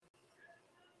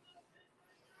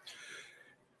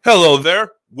Hello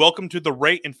there. Welcome to the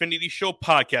Ray Infinity Show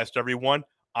podcast, everyone.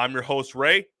 I'm your host,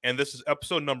 Ray, and this is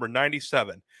episode number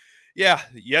 97. Yeah,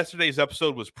 yesterday's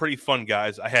episode was pretty fun,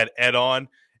 guys. I had Ed on,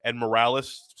 Ed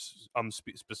Morales,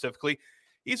 specifically.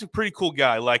 He's a pretty cool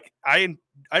guy. Like, I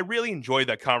really enjoyed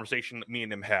that conversation that me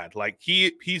and him had. Like,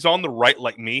 he's on the right,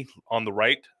 like me, on the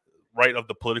right of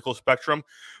the political spectrum.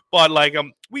 But, like,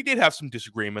 we did have some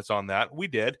disagreements on that. We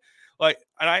did. Like,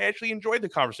 and I actually enjoyed the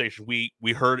conversation.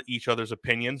 We heard each other's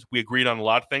opinions. We agreed on a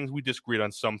lot of things. We disagreed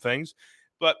on some things,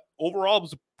 but overall, it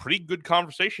was a pretty good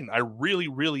conversation. I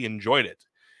really enjoyed it.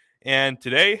 And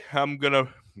today, I'm gonna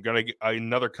get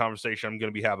another conversation. I'm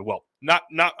gonna be having. Well, not.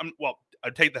 Well,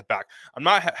 I take that back. I'm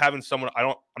not having someone.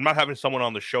 I'm not having someone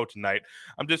on the show tonight.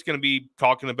 I'm just gonna be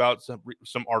talking about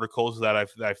some articles that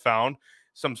I found.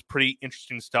 Some pretty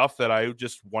interesting stuff that I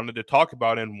just wanted to talk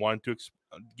about and wanted to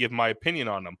give my opinion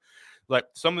on them. Like,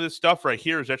 some of this stuff right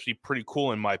here is actually pretty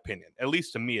cool in my opinion. At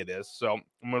least to me it is. So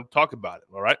I'm going to talk about it.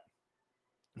 All right.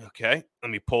 Okay.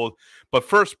 Let me pull. But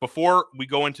first, before we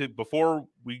go into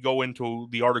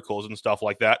the articles and stuff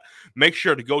like that, make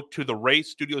sure to go to the Ray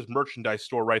Studios merchandise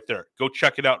store right there. Go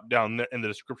check it out down there in the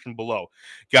description below.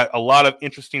 Got a lot of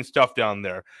interesting stuff down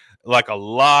there. Like, a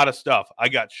lot of stuff. I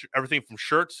got everything from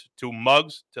shirts to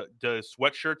mugs to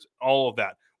sweatshirts, all of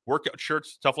that. Workout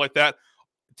shirts, stuff like that.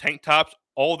 Tank tops,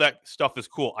 all that stuff is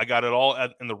cool. I got it all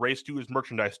in the Ray Studios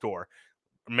merchandise store.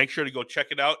 Make sure to go check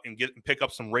it out and pick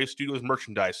up some Ray Studios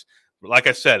merchandise. Like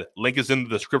I said, link is in the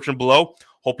description below.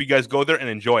 Hope you guys go there and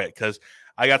enjoy it, because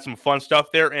I got some fun stuff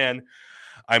there, and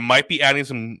I might be adding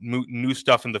some new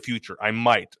stuff in the future. I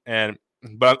might,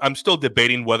 but I'm still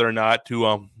debating whether or not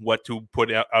to what to put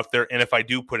out there, and if I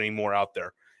do put any more out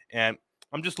there. And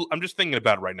I'm just thinking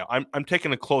about it right now. I'm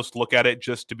taking a close look at it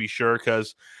just to be sure,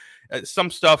 because some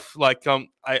stuff like I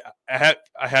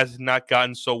has not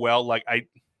gotten so well. Like,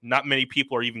 not many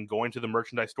people are even going to the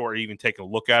merchandise store or even taking a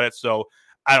look at it. So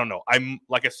I don't know.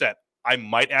 Like I said, I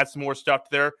might add some more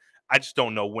stuff there. I just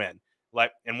don't know when.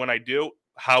 Like, and when I do,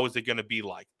 how is it going to be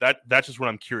like? That's just what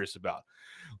I'm curious about.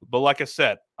 But like I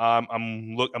said,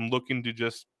 I'm looking to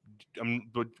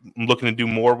do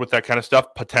more with that kind of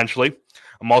stuff potentially.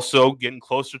 I'm also getting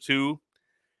closer to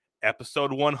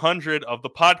episode 100 of the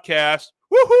podcast.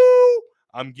 Woohoo!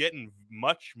 I'm getting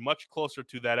much closer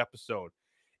to that episode.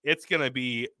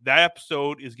 That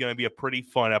episode is gonna be a pretty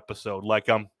fun episode. Like,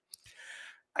 I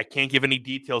can't give any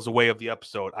details away of the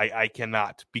episode. I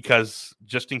cannot, because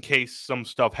just in case some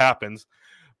stuff happens.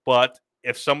 But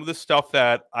if some of the stuff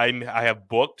that I have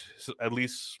booked, at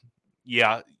least,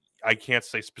 yeah, I can't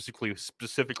say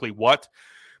specifically what,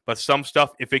 but some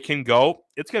stuff, if it can go,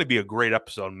 it's gonna be a great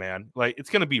episode, man. Like, it's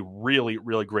gonna be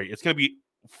really great. It's gonna be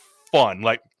fun.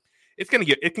 Like, it's gonna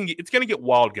get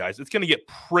wild, guys. It's gonna get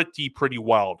pretty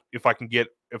wild if I can get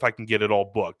it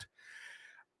all booked.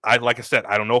 Like I said,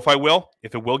 I don't know if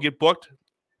it will get booked,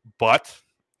 but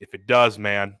if it does,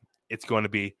 man, it's going to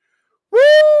be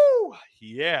woo!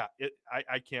 Yeah,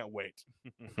 I can't wait.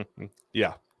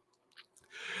 Yeah.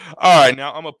 All right,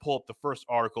 now I'm gonna pull up the first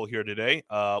article here today.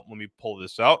 Let me pull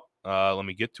this out. Let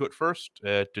me get to it first.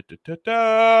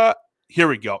 Here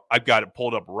we go. I've got it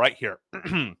pulled up right here.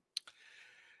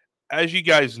 As you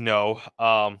guys know,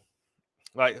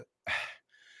 like,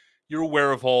 you're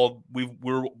aware of we've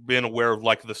been aware of,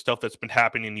 like, the stuff that's been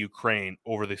happening in Ukraine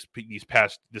over this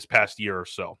past year or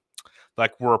so.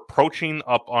 Like, we're approaching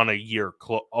up on a year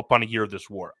of this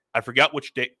war. I forgot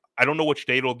which date. I don't know which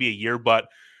date it'll be a year, but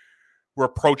we're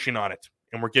approaching on it,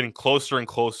 and we're getting closer and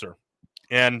closer.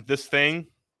 And this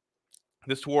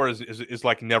war is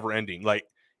like never ending. Like,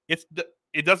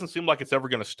 it doesn't seem like it's ever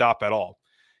going to stop at all.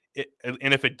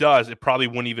 And if it does, it probably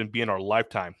wouldn't even be in our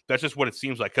lifetime. That's just what it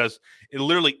seems like, because it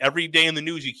literally every day in the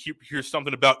news you hear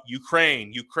something about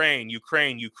Ukraine.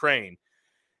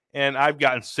 And I've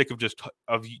gotten sick of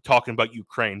talking about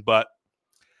Ukraine, but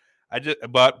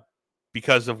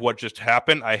because of what just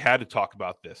happened, I had to talk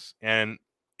about this. And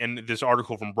this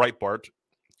article from Breitbart,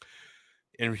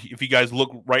 and if you guys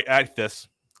look right at this,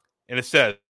 and it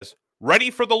says,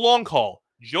 "Ready for the long haul,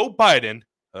 Joe Biden."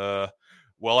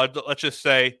 Let's just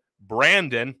say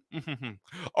Brandon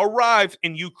arrives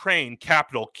in Ukraine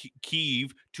capital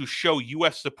Kyiv to show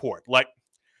U.S. support. Like,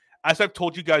 as I've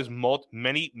told you guys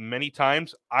many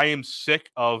times, I am sick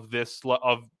of this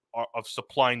of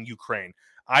supplying Ukraine.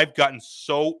 I've gotten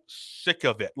so sick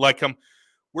of it. Like,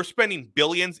 we're spending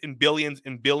billions and billions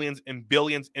and billions and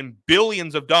billions and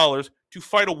billions of dollars to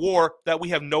fight a war that we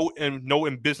have no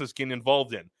business getting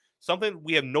involved in. Something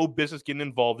we have no business getting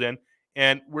involved in.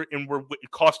 And we're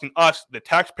costing us, the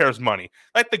taxpayers, money.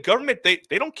 Like, the government, they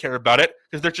don't care about it,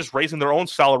 because they're just raising their own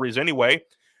salaries anyway.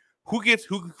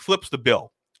 Who flips the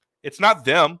bill? It's not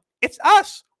them. It's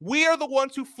us. We are the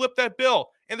ones who flipped that bill.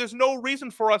 And there's no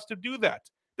reason for us to do that.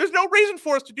 There's no reason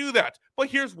for us to do that. But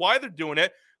here's why they're doing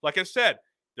it. Like I said,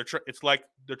 it's like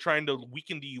they're trying to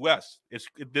weaken the U.S.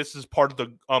 This is part of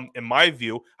the, in my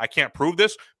view, I can't prove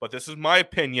this, but this is my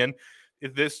opinion.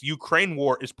 This Ukraine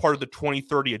war is part of the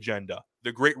 2030 agenda,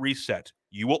 the Great Reset.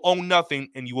 You will own nothing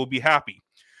and you will be happy.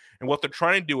 And what they're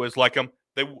trying to do is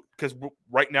because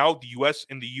right now the U.S.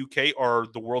 and the U.K. are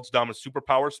the world's dominant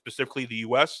superpowers, specifically the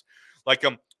U.S. Like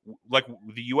the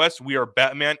U.S. we are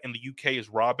Batman and the U.K. is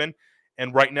Robin.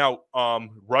 And right now,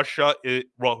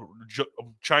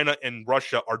 China and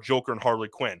Russia are Joker and Harley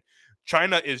Quinn.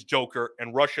 China is Joker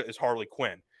and Russia is Harley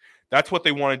Quinn. That's what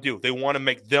they want to do. They want to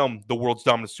make them the world's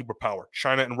dominant superpower,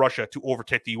 China and Russia, to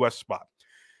overtake the U.S. spot.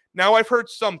 Now, I've heard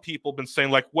some people been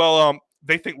saying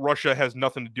they think Russia has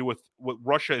nothing to do with what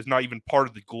Russia is not even part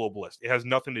of the globalist. It has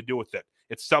nothing to do with it.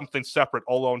 It's something separate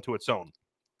all onto its own.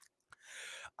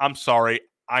 I'm sorry.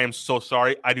 I am so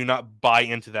sorry. I do not buy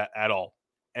into that at all.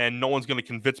 And no one's going to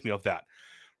convince me of that.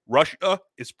 Russia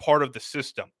is part of the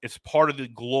system. It's part of the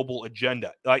global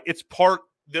agenda.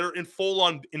 They're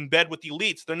in bed with the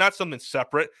elites. They're not something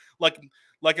separate.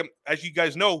 As you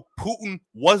guys know, Putin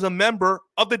was a member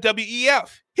of the WEF.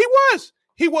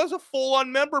 He was a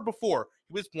full-on member before.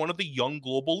 He was one of the young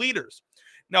global leaders.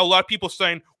 Now, a lot of people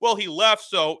saying, well, he left,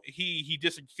 so he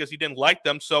just because he didn't like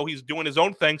them, so he's doing his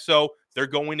own thing, so they're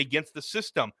going against the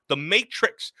system, the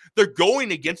matrix. They're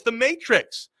going against the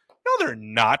matrix. No, they're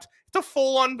not. It's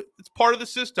it's part of the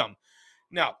system.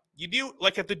 Now, you do,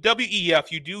 at the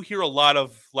WEF, you do hear a lot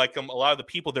of the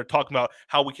people they're talking about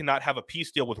how we cannot have a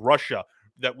peace deal with Russia,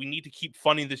 that we need to keep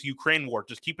funding this Ukraine war,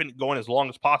 just keeping it going as long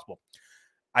as possible.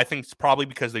 I think it's probably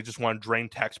because they just want to drain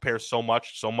taxpayers so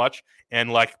much,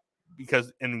 and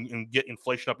and get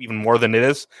inflation up even more than it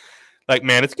is.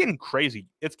 Man, it's getting crazy.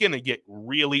 It's going to get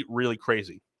really, really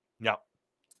crazy. Now,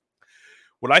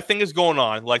 what I think is going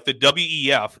on, the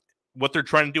WEF, what they're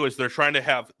trying to do is they're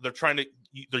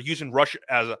using Russia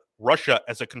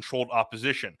as a controlled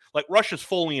opposition. Russia's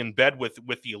fully in bed with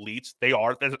the elites. They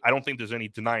are. I don't think there's any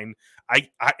denying.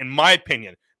 In my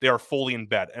opinion, they are fully in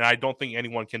bed, and I don't think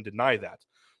anyone can deny that.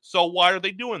 So why are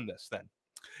they doing this then?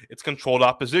 It's controlled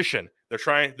opposition. They're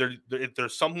trying.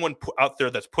 There's someone out there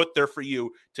that's put there for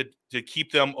you to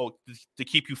keep them, to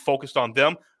keep you focused on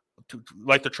them.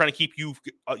 They're trying to keep you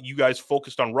guys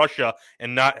focused on Russia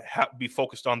and not be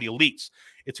focused on the elites.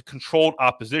 It's a controlled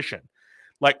opposition.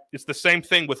 It's the same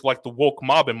thing with the woke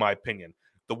mob, in my opinion.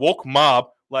 The woke mob,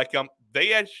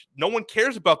 no one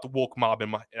cares about the woke mob.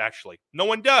 Actually, no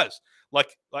one does.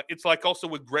 It's also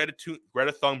with Greta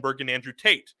Thunberg and Andrew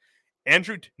Tate.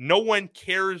 No one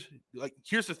cares.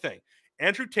 Here's the thing: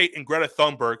 Andrew Tate and Greta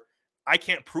Thunberg. I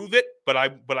can't prove it, but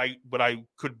I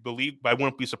could believe. But I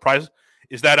wouldn't be surprised.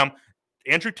 Is that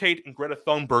Andrew Tate and Greta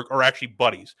Thunberg are actually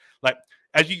buddies?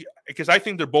 Because I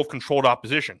think they're both controlled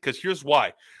opposition. Because here's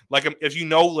why: as you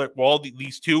know,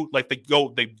 these two they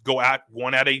go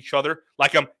at each other.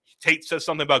 Tate says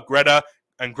something about Greta,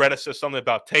 and Greta says something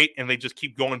about Tate, and they just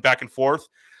keep going back and forth.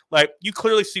 You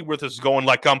clearly see where this is going.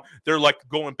 They're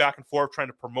going back and forth, trying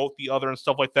to promote the other and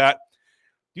stuff like that.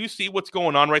 Do you see what's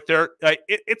going on right there?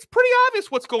 It's pretty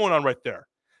obvious what's going on right there.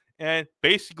 And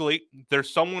basically,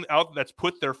 there's someone out that's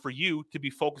put there for you to be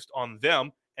focused on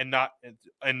them and not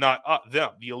them,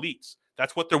 the elites.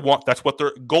 That's what they want. That's what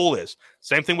their goal is.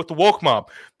 Same thing with the woke mob.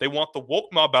 They want the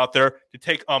woke mob out there to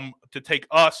take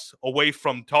us away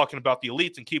from talking about the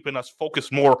elites and keeping us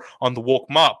focused more on the woke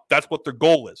mob. That's what their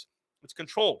goal is. It's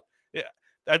controlled. Yeah,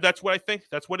 that's what I think.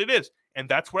 That's what it is, and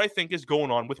that's what I think is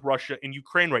going on with Russia and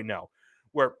Ukraine right now,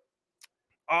 where.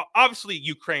 Obviously,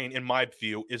 Ukraine, in my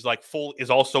view, is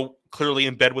also clearly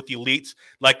in bed with the elites.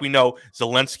 We know,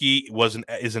 Zelensky was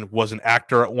an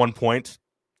actor at one point.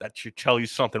 That should tell you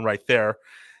something right there.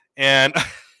 And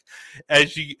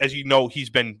as you know,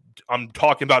 I'm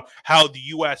talking about how the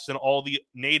U.S. and all the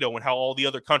NATO and how all the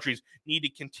other countries need to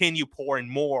continue pouring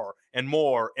more and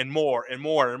more and more and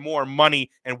more and more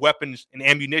money and weapons and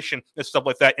ammunition and stuff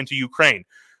like that into Ukraine.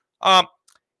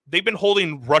 They've been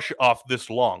holding Russia off this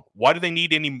long. Why do they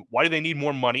need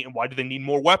more money, and why do they need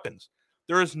more weapons?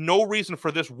 There is no reason for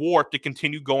this war to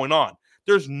continue going on.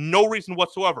 There's no reason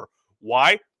whatsoever.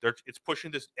 Why? It's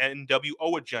pushing this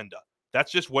NWO agenda.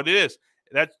 That's just what it is.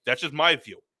 That's just my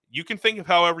view. You can think of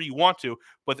however you want to,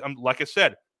 but like I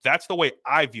said, that's the way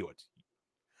I view it.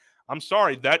 I'm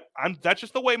sorry, that's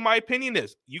just the way my opinion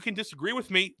is. You can disagree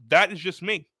with me. That is just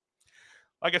me.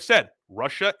 Like I said,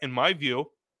 Russia, in my view,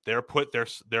 they're put there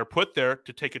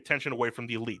to take attention away from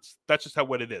the elites. That's just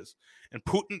what it is. And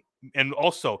Putin, and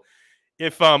also,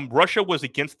 if Russia was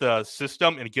against the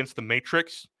system and against the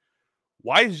matrix,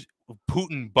 Why is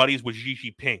Putin buddies with Xi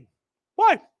Jinping?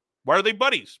 Why? Why are they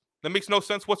buddies? That makes no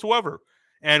sense whatsoever.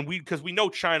 And because we know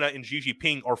China and Xi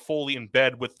Jinping are fully in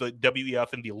bed with the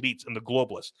WEF and the elites and the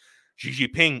globalists. Xi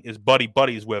Jinping is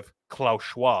buddies with Klaus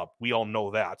Schwab. We all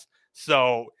know that.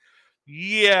 So,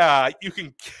 yeah, you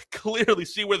can clearly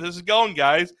see where this is going,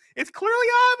 guys. It's clearly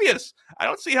obvious. I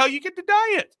don't see how you can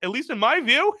deny it, at least in my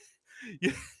view.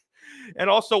 And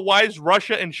also, why is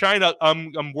Russia and China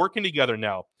working together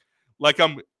now? Like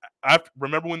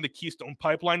remember when the Keystone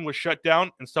Pipeline was shut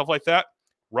down and stuff like that?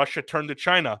 Russia turned to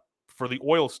China for the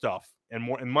oil stuff and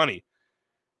more and money.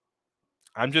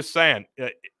 I'm just saying,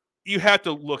 you have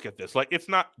to look at this. Like, it's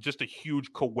not just a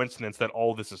huge coincidence that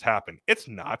all this has happened. It's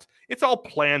not. It's all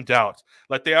planned out.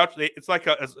 Like it's like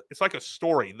a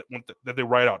story that they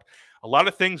write out. A lot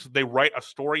of things they write a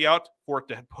story out for it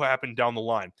to happen down the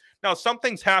line. Now, some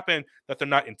things happen that they're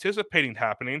not anticipating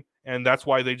happening, and that's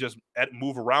why they just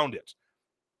move around it.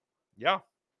 Yeah.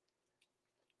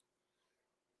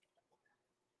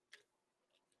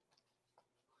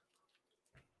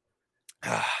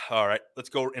 All right, let's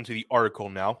go into the article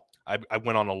now. I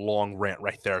went on a long rant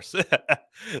right there. So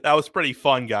that was pretty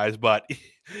fun, guys. But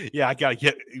yeah, I gotta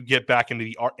get back into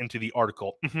the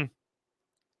article.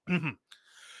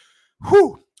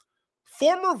 Whew.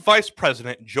 Former Vice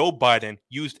President Joe Biden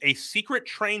used a secret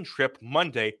train trip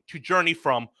Monday to journey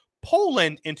from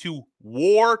Poland into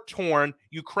war-torn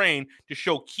Ukraine to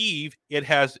show Kyiv it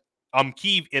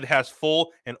has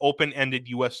full and open-ended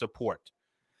U.S. support.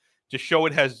 To show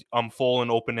it has full and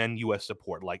open-end U.S.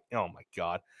 support. Like, oh my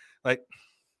God. Like,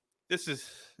 this is,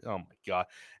 oh my God.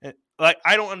 And, like,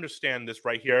 I don't understand this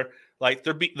right here. Like,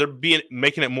 they're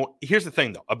making it more. Here's the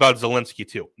thing, though, about Zelensky,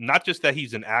 too. Not just that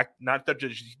he's not that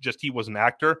just he was an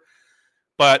actor,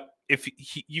 but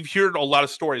you've heard a lot of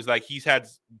stories, like he's had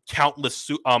countless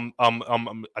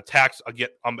attacks,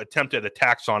 attempted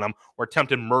attacks on him, or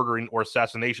attempted murdering or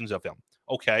assassinations of him.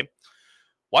 Okay.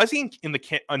 Why is he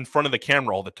in front of the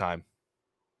camera all the time?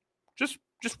 Just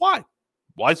why?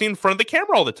 Why is he in front of the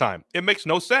camera all the time? It makes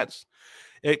no sense.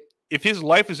 If his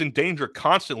life is in danger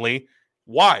constantly,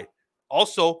 why?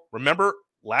 Also, remember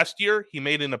last year he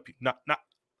made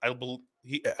I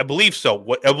believe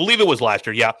so. I believe it was last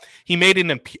year. Yeah, he made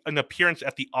an appearance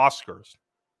at the Oscars.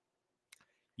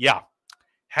 Yeah,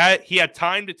 he had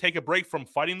time to take a break from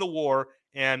fighting the war,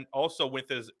 and also with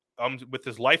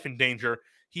his life in danger,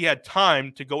 he had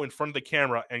time to go in front of the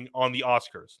camera and on the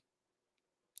Oscars.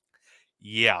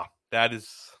 Yeah, that is.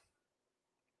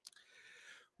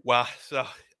 Well, so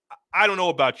I don't know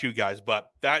about you guys,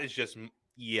 but that is just,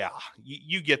 yeah,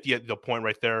 you get the point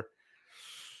right there.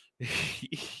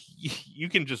 You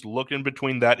can just look in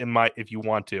between that and if you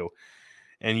want to,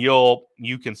 and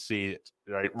you can see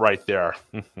it right there.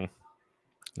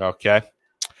 Okay.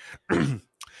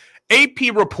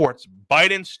 AP reports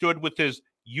Biden stood with his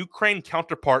Ukraine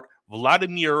counterpart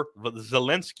Vladimir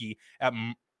Zelensky at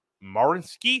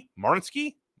Mariinsky?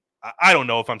 I don't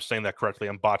know if I'm saying that correctly.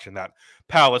 I'm botching that.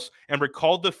 Palace, and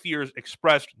recalled the fears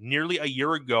expressed nearly a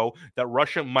year ago that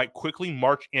Russia might quickly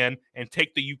march in and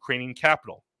take the Ukrainian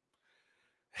capital.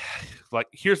 Like,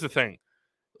 here's the thing.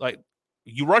 Like,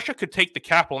 Russia could take the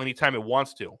capital anytime it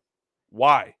wants to.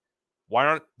 Why?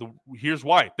 Here's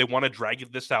why. They want to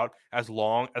drag this out as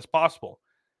long as possible.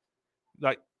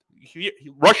 Like,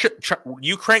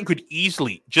 Ukraine could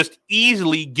easily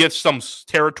give some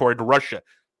territory to Russia,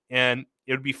 and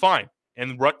it would be fine.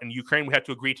 And Ukraine would have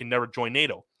to agree to never join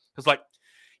NATO. Because, like,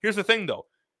 here's the thing, though.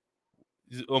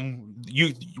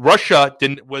 Russia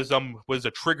was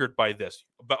triggered by this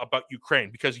about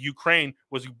Ukraine, because Ukraine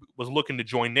was looking to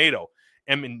join NATO,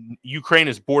 and Ukraine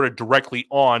is bordered directly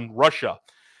on Russia.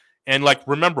 And, like,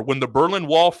 remember when the Berlin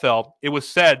Wall fell, it was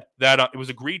said that it was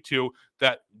agreed to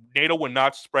that NATO would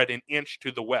not spread an inch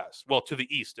to the west. Well, to the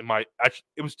east. It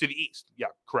was to the east. Yeah,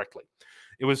 correctly.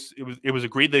 It was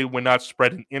agreed they would not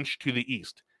spread an inch to the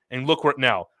east. And look right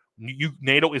now,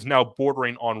 NATO is now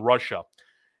bordering on Russia,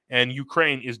 and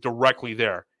Ukraine is directly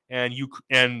there. And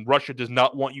Russia does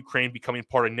not want Ukraine becoming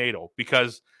part of NATO,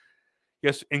 because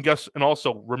and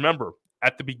also remember,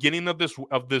 at the beginning of this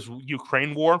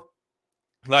Ukraine war,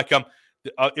 like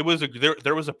it was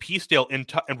there was a peace deal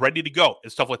and ready to go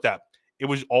and stuff like that. It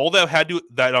was all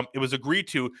it was agreed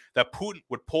to that Putin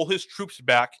would pull his troops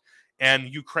back,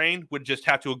 and Ukraine would just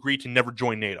have to agree to never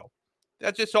join NATO.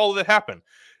 That's just all that happened.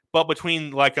 But between,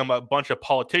 like, a bunch of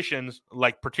politicians,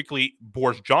 like particularly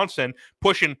Boris Johnson,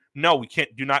 pushing, no, we can't,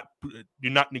 do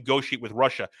not negotiate with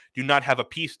Russia, do not have a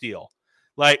peace deal.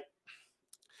 Like,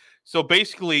 so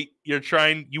basically,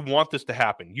 you want this to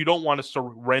happen. You don't want to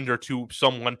surrender to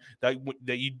someone that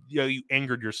you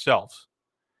angered yourselves.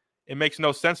 It makes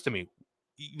no sense to me.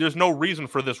 there's no reason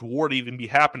for this war to even be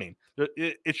happening.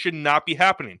 It should not be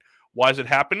happening. Why is it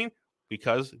happening?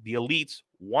 Because the elites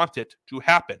want it to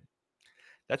happen.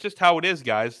 That's just how it is,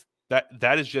 guys.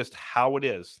 That is just how it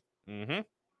is. Mm-hmm.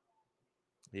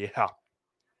 Yeah.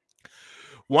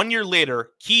 1 year later,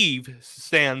 Kyiv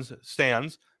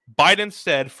stands. Biden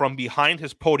said from behind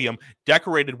his podium,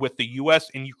 decorated with the U.S.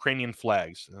 and Ukrainian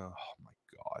flags. Oh, my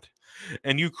God.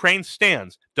 And Ukraine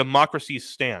stands. Democracy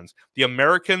stands. The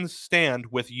Americans stand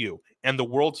with you, and the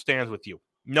world stands with you.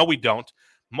 No, we don't.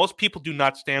 Most people do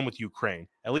not stand with Ukraine.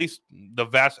 At least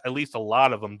a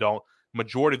lot of them don't.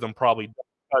 Majority of them probably don't.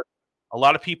 A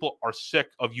lot of people are sick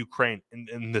of Ukraine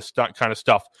and this kind of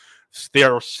stuff. They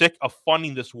are sick of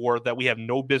funding this war that we have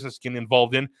no business getting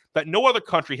involved in, that no other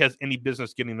country has any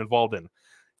business getting involved in.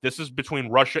 This is between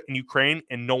Russia and Ukraine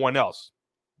and no one else.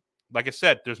 Like I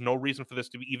said, there's no reason for this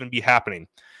to even be happening.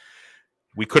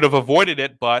 We could have avoided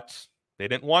it, but they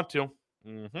didn't want to.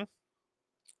 Mm-hmm.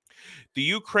 The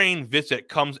Ukraine visit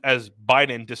comes as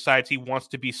Biden decides he wants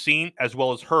to be seen as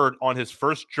well as heard on his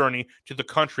first journey to the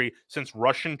country since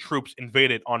Russian troops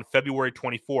invaded on February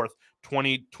 24th,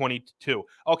 2022.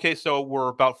 Okay, so we're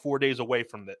about 4 days away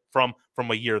from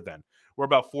a year then. We're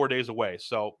about 4 days away.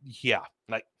 So,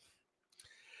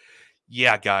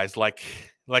 guys, like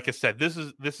I said, this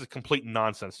is complete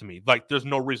nonsense to me. Like, there's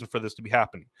no reason for this to be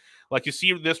happening. Like, you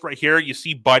see this right here. You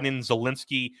see Biden and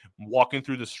Zelensky walking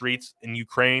through the streets in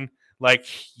Ukraine. Like,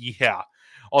 yeah.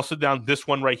 Also down this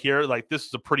one right here. Like, this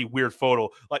is a pretty weird photo.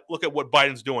 Like, look at what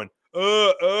Biden's doing.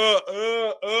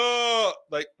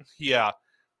 Like, yeah.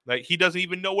 Like, he doesn't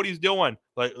even know what he's doing.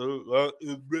 Like,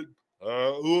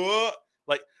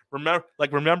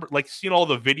 remember, seeing all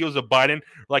the videos of Biden,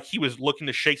 like he was looking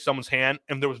to shake someone's hand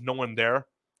and there was no one there.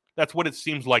 That's what it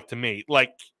seems like to me.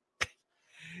 Like,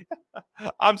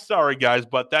 I'm sorry, guys,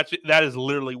 but that is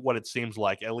literally what it seems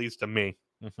like, at least to me.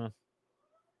 Mm-hmm.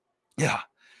 Yeah.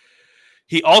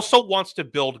 He also wants to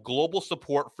build global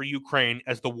support for Ukraine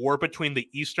as the war between the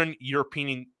Eastern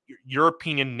European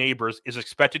neighbors is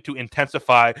expected to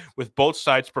intensify, with both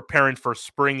sides preparing for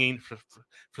spring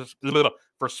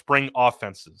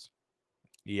offenses.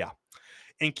 Yeah.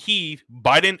 In Kyiv,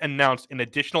 Biden announced an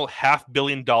additional $500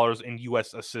 million in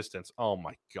U.S. assistance. Oh,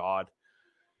 my God.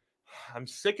 I'm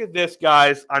sick of this,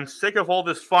 guys. I'm sick of all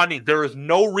this funding. There is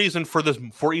no reason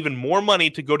for even more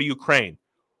money to go to Ukraine.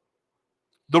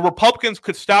 The Republicans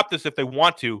could stop this if they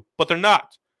want to, but they're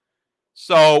not.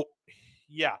 So,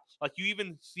 yeah. Like, you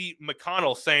even see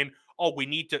McConnell saying, oh, we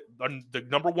need to, the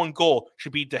number one goal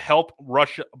should be to help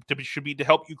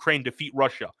Ukraine defeat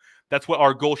Russia. That's what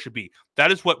our goal should be.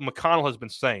 That is what McConnell has been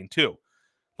saying, too.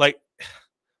 Like,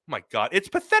 my God, it's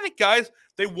pathetic, guys.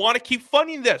 They want to keep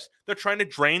funding this. They're trying to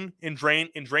drain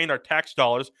our tax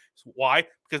dollars. Why?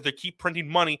 Because they keep printing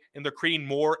money and they're creating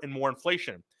more and more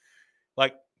inflation.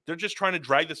 Like, they're just trying to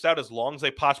drag this out as long as they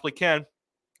possibly can.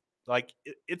 Like,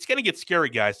 it's going to get scary,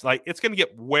 guys. Like, it's going to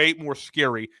get way more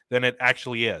scary than it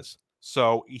actually is.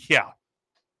 So, yeah.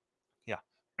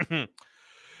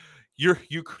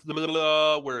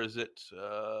 Where is it?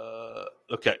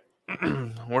 Okay.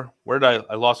 Where did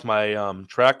I lost my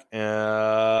track?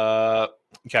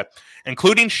 Okay.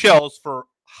 Including shells for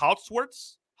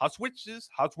Hauswitzes.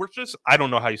 I don't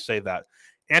know how you say that.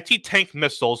 Anti-tank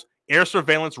missiles, air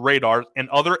surveillance radars, and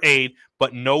other aid,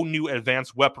 but no new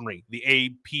advanced weaponry, the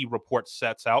AP report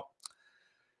sets out.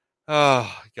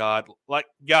 Oh, God. Like,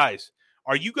 guys,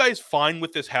 are you guys fine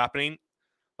with this happening?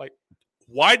 Like,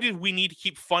 why did we need to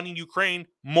keep funding Ukraine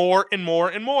more and more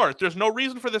and more? There's no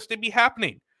reason for this to be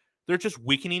happening. They're just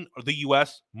weakening the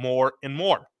U.S. more and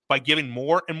more by giving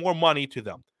more and more money to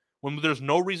them when there's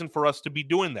no reason for us to be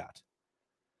doing that.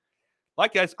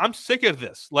 Like, guys, I'm sick of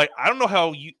this. Like, I don't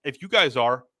know if you guys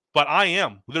are, but I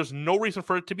am. There's no reason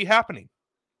for it to be happening.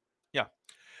 Yeah.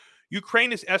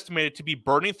 Ukraine is estimated to be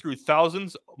burning through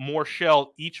thousands more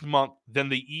shell each month than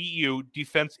the EU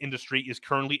defense industry is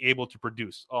currently able to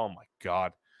produce. Oh, my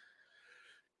God.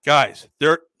 Guys,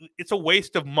 it's a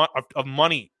waste of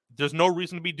money. There's no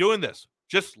reason to be doing this.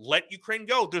 Just let Ukraine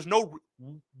go.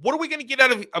 What are we going to get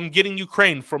out of getting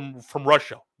Ukraine from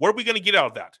Russia? What are we going to get out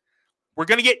of that? We're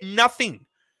going to get nothing.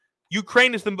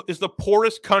 Ukraine is the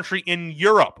poorest country in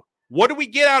Europe. What do we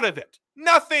get out of it?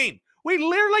 Nothing. We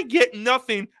literally get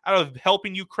nothing out of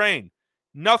helping Ukraine.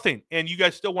 Nothing. And you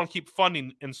guys still want to keep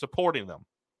funding and supporting them.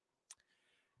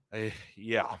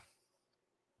 Yeah.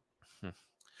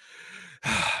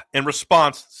 In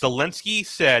response, Zelensky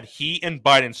said he and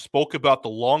Biden spoke about the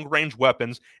long-range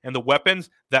weapons and the weapons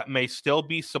that may still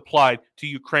be supplied to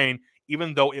Ukraine,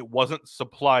 even though it wasn't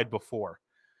supplied before.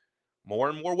 More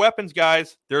and more weapons,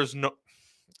 guys. There's no...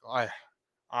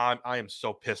 I am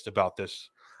so pissed about this.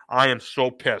 I am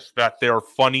so pissed that they're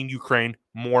funding Ukraine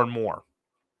more and more.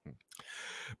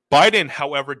 Biden,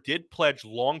 however, did pledge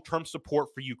long-term support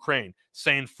for Ukraine,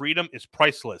 saying freedom is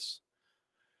priceless.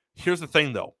 Here's the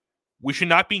thing, though. We should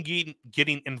not be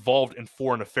getting involved in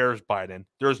foreign affairs, Biden.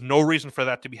 There is no reason for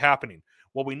that to be happening.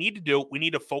 What we need to do, we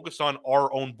need to focus on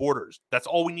our own borders. That's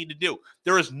all we need to do.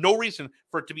 There is no reason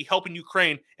for it to be helping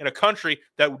Ukraine in a country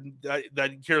that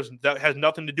has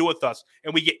nothing to do with us,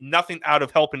 and we get nothing out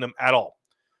of helping them at all.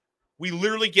 We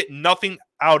literally get nothing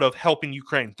out of helping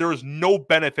Ukraine. There is no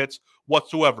benefits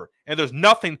whatsoever, and there's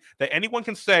nothing that anyone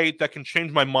can say that can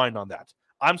change my mind on that.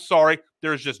 I'm sorry.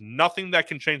 There's just nothing that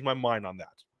can change my mind on that.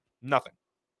 Nothing.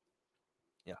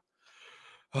 Yeah.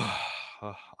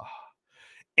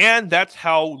 And that's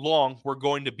how long we're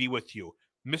going to be with you,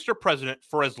 Mr. President,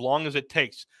 for as long as it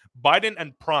takes. Biden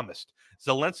and promised.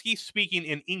 Zelensky, speaking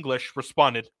in English,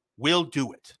 responded, "We'll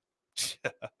do it."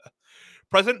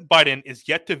 President Biden is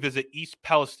yet to visit East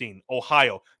Palestine,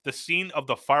 Ohio, the scene of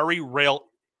the fiery rail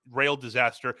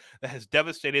disaster that has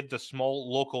devastated the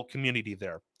small local community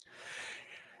there.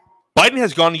 Biden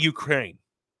has gone to Ukraine,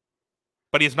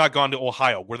 but he has not gone to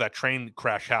Ohio, where that train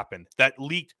crash happened that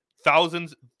leaked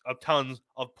thousands of tons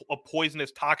of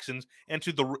poisonous toxins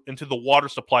into the water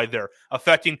supply there,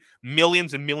 affecting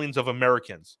millions and millions of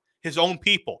Americans, his own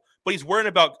people. But he's worrying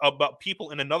about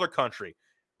people in another country.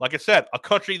 Like I said, a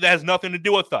country that has nothing to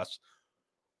do with us.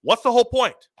 What's the whole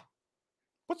point?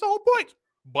 What's the whole point?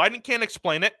 Biden can't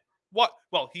explain it. What?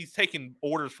 Well, he's taking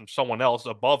orders from someone else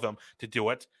above him to do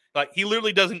it. Like, he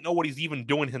literally doesn't know what he's even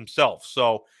doing himself.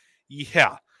 So,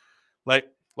 yeah. Like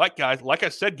I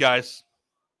said, guys,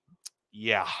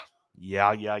 yeah.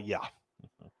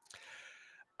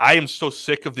 I am so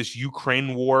sick of this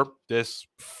Ukraine war, this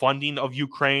funding of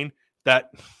Ukraine,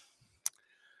 that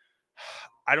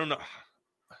I don't know.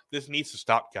 This needs to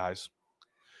stop, guys.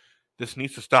 This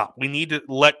needs to stop. We need to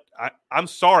I'm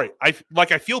sorry. I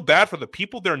feel bad for the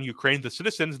people there in Ukraine, the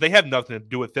citizens. They have nothing to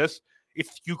do with this. It's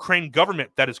the Ukraine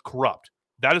government that is corrupt.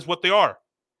 That is what they are.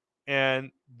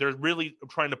 And they're really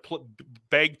trying to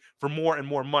beg for more and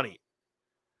more money.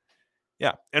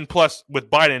 Yeah. And plus, with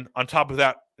Biden, on top of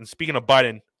that, and speaking of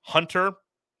Biden, Hunter,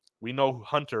 we know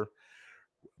Hunter.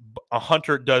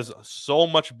 Hunter does so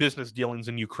much business dealings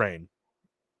in Ukraine.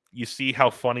 You see how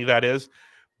funny that is?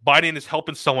 Biden is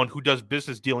helping someone who does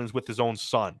business dealings with his own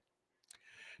son.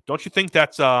 Don't you think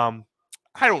that's, I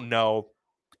don't know,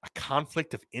 a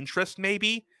conflict of interest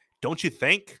maybe? Don't you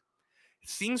think? It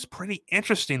seems pretty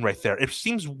interesting right there. It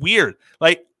seems weird.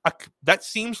 That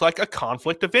seems like a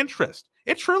conflict of interest.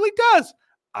 It truly does.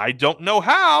 I don't know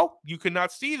how you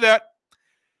cannot see that.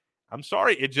 I'm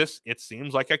sorry. It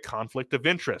seems like a conflict of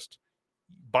interest.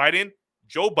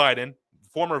 Joe Biden,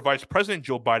 former Vice President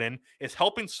Joe Biden, is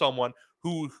helping someone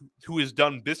who has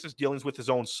done business dealings with his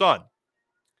own son.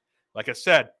 Like I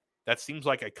said, that seems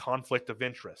like a conflict of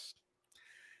interest.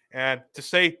 And to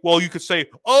say, well, you could say,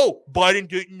 oh, Biden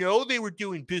didn't know they were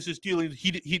doing business dealings.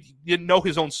 He didn't know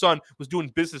his own son was doing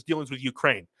business dealings with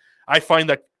Ukraine. I find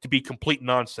that to be complete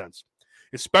nonsense,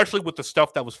 especially with the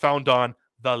stuff that was found on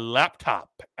the laptop,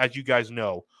 as you guys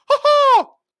know.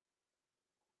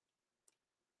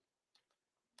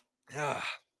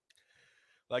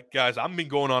 Like, guys, I've been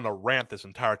going on a rant this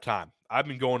entire time. I've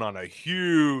been going on a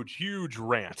huge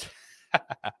rant.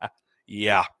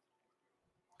 Yeah.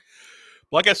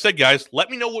 Like I said, guys, let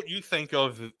me know what you think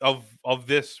of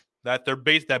this. That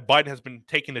Biden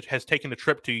has taken a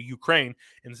trip to Ukraine,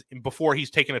 and before he's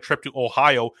taken a trip to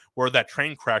Ohio, where that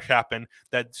train crash happened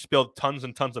that spilled tons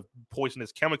and tons of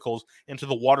poisonous chemicals into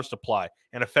the water supply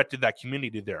and affected that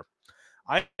community there.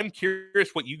 I am curious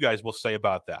what you guys will say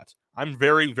about that. I'm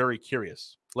very, very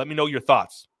curious. Let me know your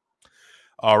thoughts.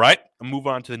 All right, I'll move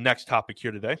on to the next topic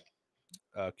here today.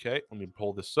 Okay, let me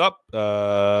pull this up.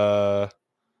 We're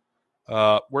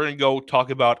going to go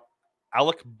talk about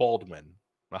Alec Baldwin.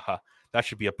 That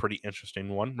should be a pretty interesting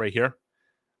one right here.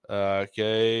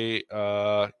 Okay,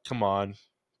 come on.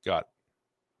 Got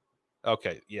it.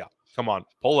 Okay, yeah, come on.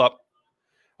 Pull up.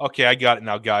 Okay, I got it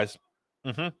now, guys.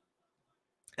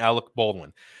 Alec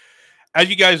Baldwin. As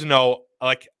you guys know,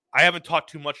 I haven't talked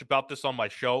too much about this on my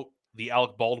show, the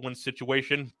Alec Baldwin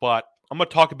situation, but I'm going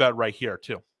to talk about it right here,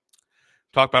 too.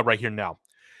 Talk about it right here now.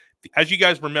 As you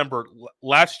guys remember,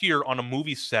 last year on a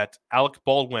movie set, Alec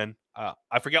Baldwin,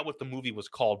 I forget what the movie was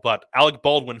called, but Alec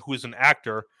Baldwin, who is an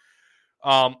actor,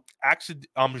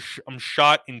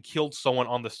 shot and killed someone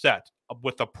on the set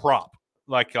with a prop.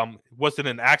 Was it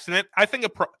an accident? I think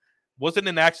was it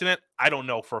an accident? I don't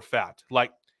know for a fact.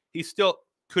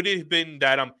 Could it have been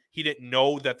that he didn't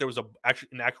know that there was an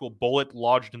actual bullet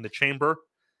lodged in the chamber,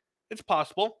 It's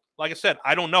possible. Like I said,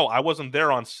 I don't know. I wasn't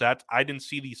there on set. I didn't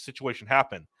see the situation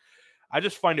happen. I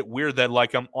just find it weird that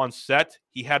like I'm on set,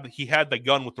 he had the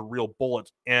gun with the real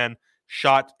bullets and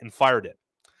shot and fired it.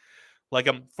 Like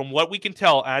from what we can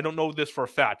tell, and I don't know this for a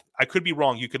fact. I could be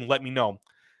wrong. You can let me know.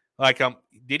 Like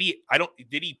did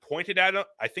he point it at him?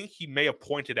 I think he may have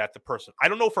pointed at the person. I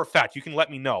don't know for a fact. You can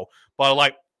let me know.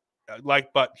 But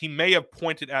but he may have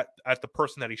pointed at the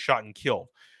person that he shot and killed.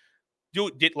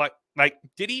 Did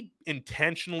he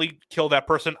intentionally kill that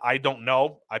person? I don't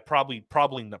know. I probably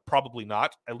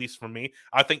not. At least for me,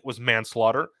 I think it was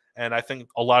manslaughter, and I think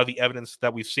a lot of the evidence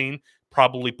that we've seen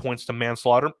probably points to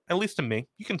manslaughter. At least to me,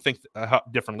 you can think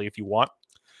differently if you want.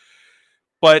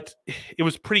 But it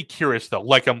was pretty curious though.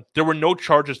 Like there were no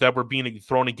charges that were being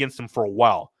thrown against him for a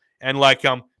while, and like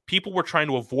people were trying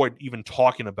to avoid even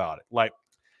talking about it. Like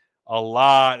a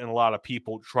lot of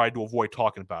people tried to avoid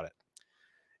talking about it.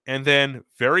 And then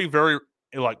very, very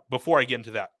like before I get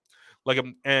into that, like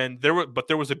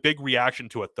there was a big reaction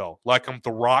to it though. Like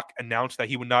The Rock announced that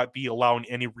he would not be allowing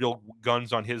any real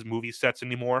guns on his movie sets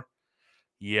anymore.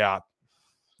 Yeah,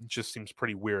 it just seems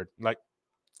pretty weird. Like,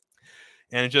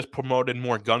 and it just promoted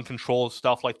more gun control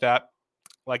stuff like that.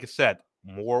 Like I said,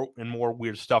 more and more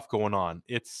weird stuff going on.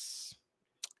 It's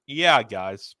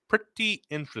guys, pretty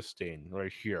interesting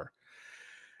right here.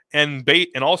 And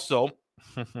also.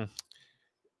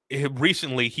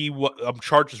 Recently,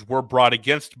 charges were brought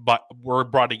against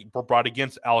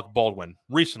Alec Baldwin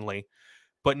recently,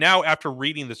 but now after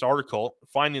reading this article,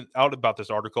 finding out about this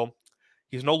article,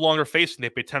 he's no longer facing a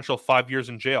potential 5 years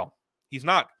in jail. He's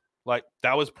not. Like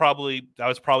that was probably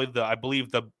I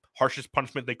believe the harshest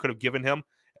punishment they could have given him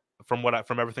from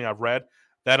everything I've read.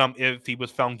 That if he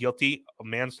was found guilty of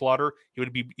manslaughter, he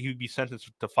would be sentenced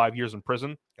to 5 years in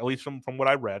prison, at least from what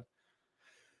I read.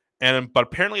 But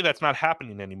apparently that's not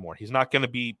happening anymore. He's not going to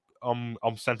be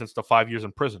sentenced to 5 years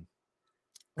in prison.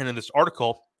 And in this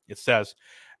article, it says,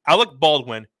 Alec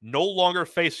Baldwin no longer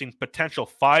facing potential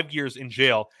 5 years in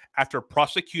jail after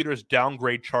prosecutors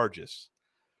downgrade charges.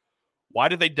 Why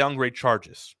did they downgrade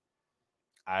charges?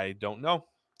 I don't know.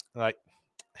 Like,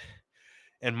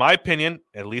 in my opinion,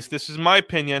 at least this is my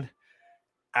opinion,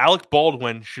 Alec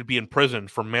Baldwin should be in prison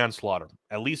for manslaughter,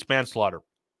 at least manslaughter.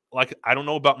 Like, I don't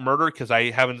know about murder because I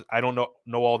don't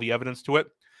know all the evidence to it.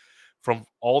 From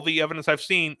all the evidence I've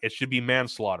seen, it should be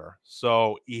manslaughter.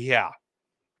 So yeah,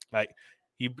 like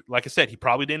I said, he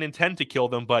probably didn't intend to kill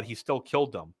them, but he still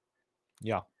killed them.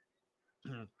 Yeah.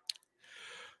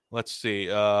 Let's see.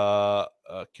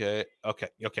 Okay.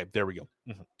 There we go.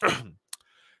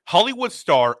 Hollywood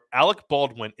star Alec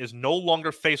Baldwin is no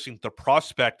longer facing the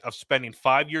prospect of spending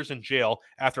 5 years in jail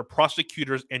after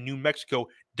prosecutors in New Mexico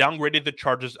downgraded the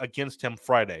charges against him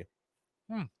Friday.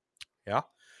 Yeah.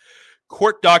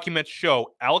 Court documents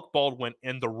show Alec Baldwin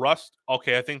in the Rust.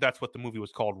 Okay, I think that's what the movie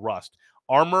was called, Rust.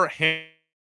 Armor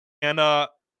Hannah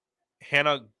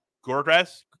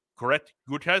Gores,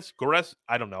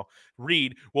 I don't know.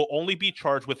 Reed will only be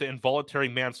charged with involuntary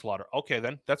manslaughter. Okay,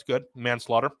 then that's good.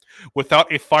 Manslaughter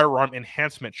without a firearm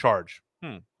enhancement charge.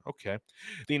 Okay.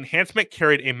 The enhancement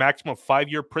carried a maximum of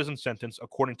 5-year prison sentence,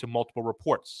 according to multiple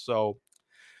reports. So,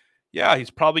 yeah, he's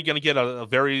probably going to get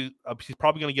he's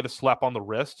probably going to get a slap on the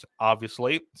wrist,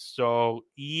 obviously. So,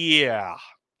 yeah.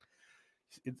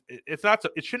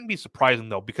 It shouldn't be surprising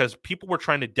though, because people were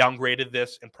trying to downgrade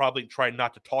this and probably try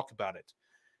not to talk about it.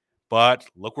 But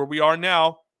look where we are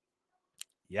now.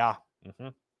 Yeah.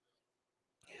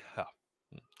 Yeah.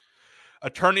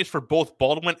 Attorneys for both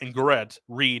Baldwin and Goretz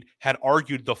Reed had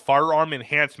argued the firearm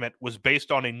enhancement was based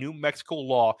on a New Mexico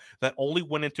law that only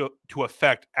went into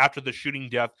effect after the shooting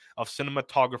death of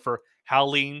cinematographer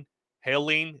Haleen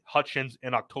Hutchins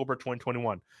in October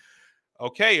 2021.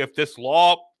 Okay, if this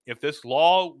law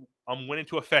went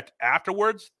into effect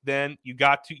afterwards, then you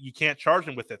can't charge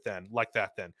him with it then, like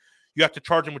that then. You have to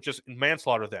charge him with just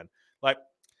manslaughter then.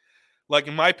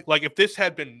 If this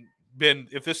had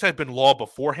been law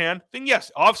beforehand, then yes,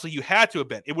 obviously you had to have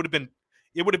been. It would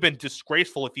have been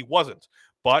disgraceful if he wasn't.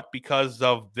 But because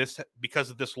of this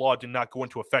law did not go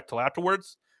into effect till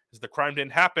afterwards, because the crime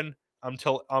didn't happen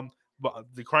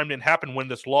when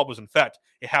this law was in effect.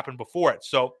 It happened before it.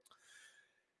 So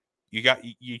you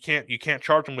can't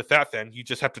charge him with that then. You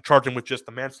just have to charge him with just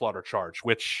the manslaughter charge,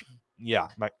 which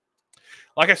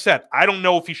like I said, I don't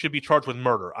know if he should be charged with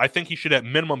murder. I think he should at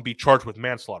minimum be charged with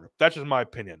manslaughter. That's just my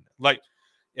opinion. Like,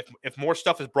 if more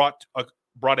stuff is brought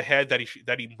ahead that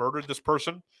he murdered this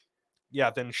person, yeah,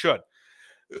 then he should.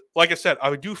 Like I said,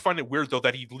 I do find it weird though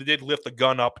that he did lift the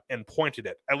gun up and pointed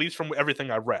it. At least from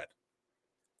everything I read,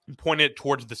 and pointed it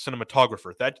towards the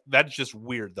cinematographer. That's just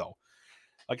weird though.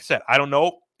 Like I said, I don't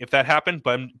know if that happened,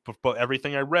 but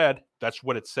everything I read, that's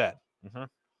what it said.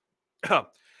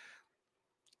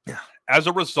 As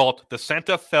a result, the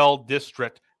Santa Fe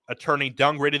district attorney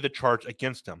downgraded the charge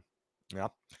against him. Yeah.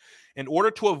 In order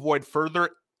to avoid further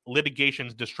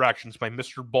litigation distractions by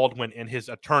Mr. Baldwin and his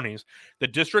attorneys, the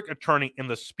district attorney and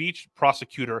the speech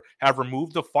prosecutor have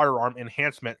removed the firearm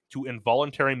enhancement to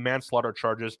involuntary manslaughter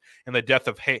charges in the death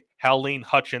of Haleen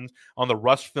Hutchins on the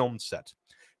Rust film set.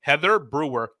 Heather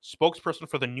Brewer, spokesperson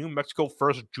for the New Mexico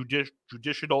First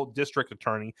Judicial District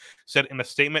Attorney, said in a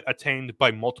statement obtained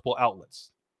by multiple outlets.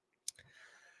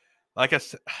 Like I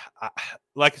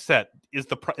said, is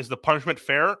the punishment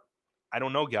fair? I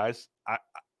don't know, guys.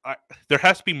 There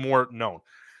has to be more known.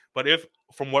 But if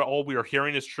from what all we are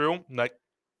hearing is true, like,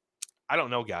 I don't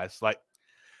know, guys. Like,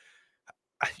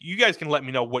 you guys can let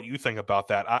me know what you think about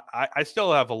that. I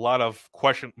still have a lot of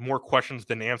more questions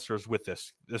than answers with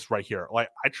this right here. Like,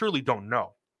 I truly don't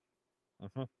know.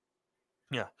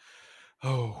 Yeah.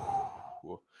 Oh.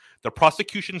 The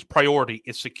prosecution's priority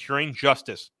is securing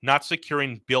justice, not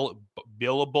securing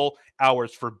billable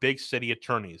hours for big city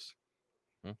attorneys.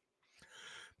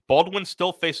 Baldwin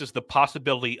still faces the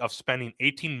possibility of spending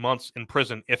 18 months in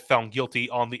prison if found guilty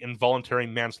on the involuntary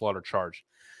manslaughter charge.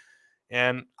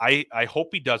 And I hope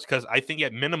he does, because I think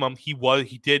at minimum he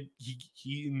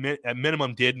at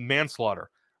minimum did manslaughter.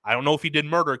 I don't know if he did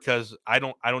murder, because I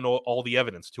don't know all the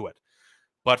evidence to it.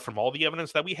 But from all the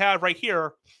evidence that we have right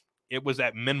here, it was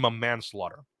at minimum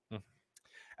manslaughter.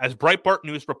 As Breitbart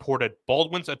News reported,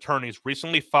 Baldwin's attorneys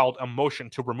recently filed a motion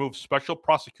to remove Special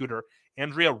Prosecutor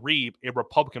Andrea Reeb, a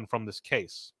Republican, from this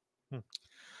case.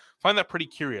 Find that pretty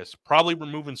curious. Probably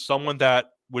removing someone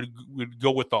that would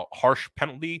go with a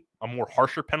more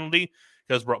harsher penalty,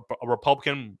 because a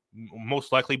Republican,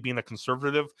 most likely being a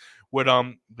conservative, would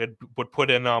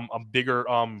put in a bigger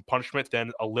punishment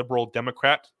than a liberal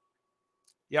Democrat.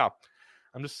 Yeah,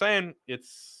 I'm just saying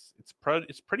it's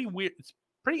pretty weird. It's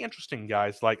pretty interesting,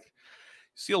 guys. Like,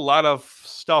 you see a lot of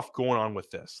stuff going on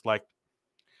with this. Like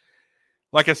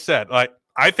I said, like,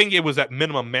 I think it was at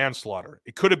minimum manslaughter.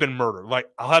 It could have been murder. Like,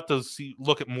 I'll have to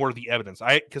look at more of the evidence.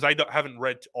 Because I haven't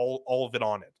read all of it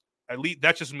on it. At least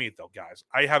that's just me, though, guys.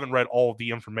 I haven't read all of the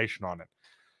information on it.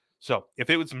 So if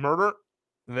it was murder,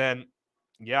 then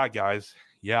yeah, guys,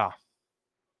 yeah.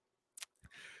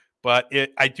 But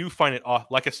I do find it odd.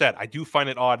 Like I said, I do find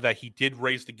it odd that he did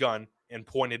raise the gun and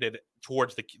pointed it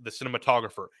towards the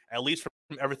cinematographer. At least from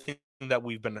everything that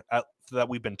we've been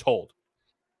told.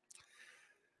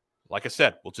 Like I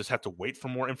said, we'll just have to wait for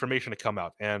more information to come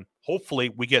out, and hopefully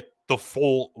we get the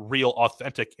full, real,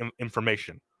 authentic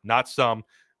information, not some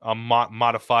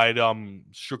modified,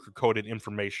 sugar-coated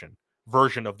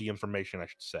version of the information, I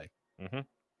should say.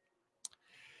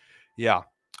 Yeah.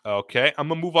 Okay, I'm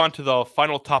going to move on to the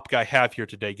final topic I have here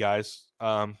today, guys.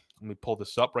 Let me pull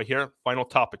this up right here. Final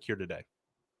topic here today.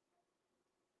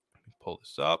 Let me pull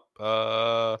this up.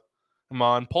 Come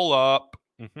on, pull up.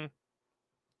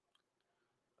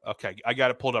 Okay, I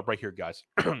got it pulled up right here, guys.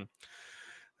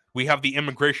 We have the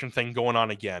immigration thing going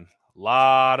on again. A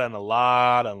lot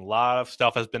of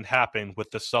stuff has been happening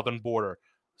with the southern border,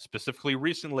 specifically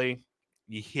recently.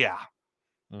 Yeah.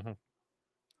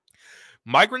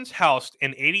 Migrants housed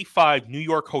in 85 New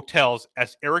York hotels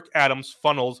as Eric Adams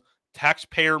funnels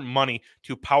taxpayer money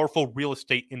to powerful real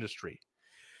estate industry.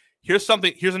 Here's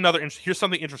something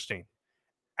interesting.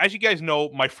 As you guys know,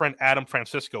 my friend Adam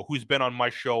Francisco, who's been on my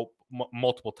show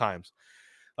multiple times,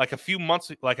 I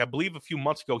believe a few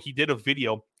months ago, he did a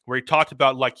video where he talked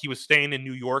about, like, he was staying in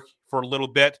New York for a little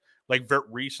bit, like, very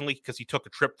recently, because he took a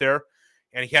trip there,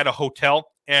 and he had a hotel,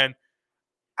 and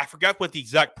I forgot what the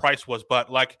exact price was,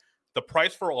 but, like, the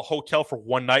price for a hotel for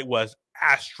one night was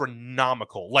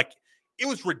astronomical. Like, it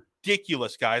was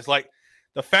ridiculous, guys. Like,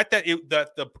 the fact that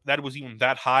it was even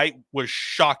that high was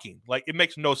shocking. Like, it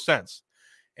makes no sense.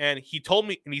 And he told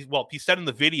me, and he said in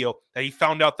the video that he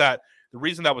found out that the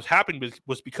reason that was happening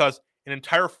was because an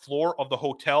entire floor of the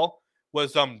hotel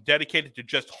was dedicated to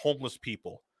just homeless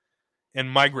people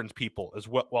and migrant people as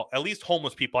well. Well, at least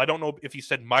homeless people. I don't know if he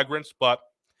said migrants, but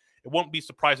it won't be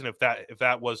surprising if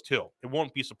that was too. It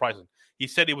won't be surprising. He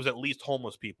said it was at least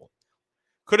homeless people.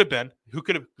 Could have been. There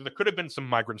could have been some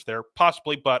migrants there,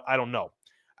 possibly, but I don't know.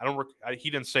 He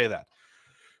didn't say that.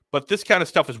 But this kind of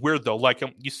stuff is weird, though. Like,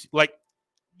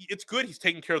 it's good he's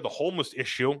taking care of the homeless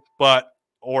issue,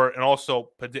 and also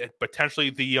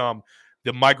potentially the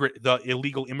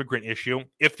illegal immigrant issue.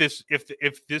 If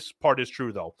this part is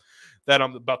true, though, that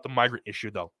about the migrant issue,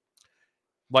 though.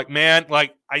 Like, man,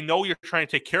 like, I know you're trying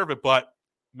to take care of it, but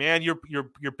man, you're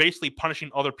basically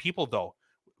punishing other people, though,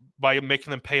 by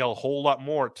making them pay a whole lot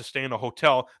more to stay in a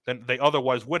hotel than they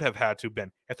otherwise would have had to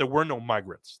been if there were no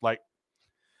migrants. Like,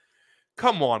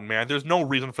 come on, man. There's no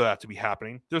reason for that to be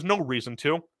happening. There's no reason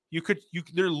to.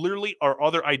 There literally are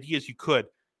other ideas you could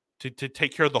to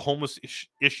take care of the homeless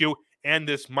issue and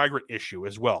this migrant issue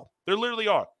as well. There literally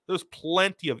are. There's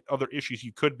plenty of other issues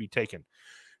you could be taking.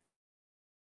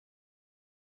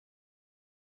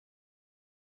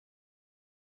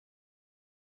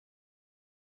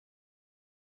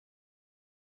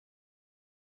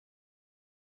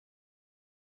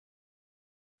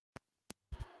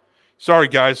 Sorry,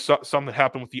 guys. Something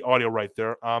happened with the audio right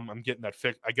there. I'm getting that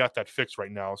fixed. I got that fixed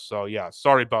right now. So yeah,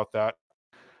 sorry about that.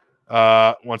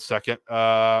 1 second.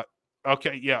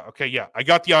 Okay, yeah. I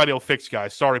got the audio fixed,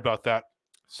 guys. Sorry about that.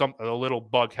 A little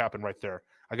bug happened right there.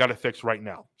 I got it fixed right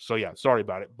now. So yeah, sorry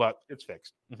about it, but it's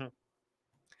fixed. Mm-hmm.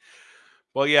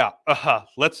 Well, yeah.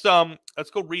 Let's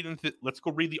go read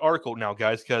the article now,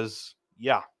 guys, because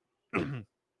yeah.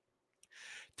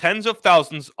 Tens of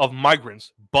thousands of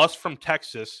migrants bust from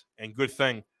Texas, and good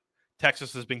thing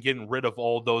Texas has been getting rid of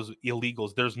all those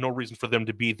illegals. There's no reason for them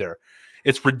to be there.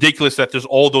 It's ridiculous that there's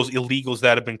all those illegals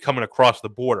that have been coming across the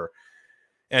border.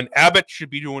 And Abbott should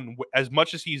be doing as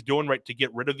much as he's doing right to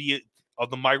get rid of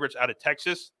the migrants out of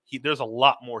Texas. There's a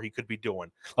lot more he could be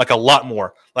doing, like a lot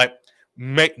more. Like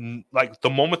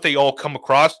the moment they all come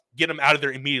across, get them out of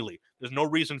there immediately. There's no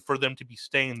reason for them to be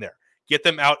staying there. Get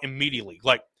them out immediately.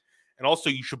 And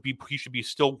also he should be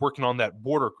still working on that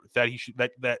border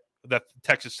that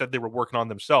Texas said they were working on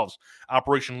themselves,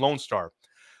 Operation Lone Star.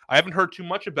 I haven't heard too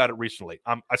much about it recently.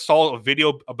 I saw a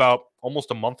video about almost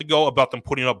a month ago about them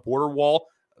putting up border wall,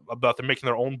 about them making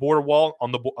their own border wall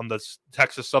on the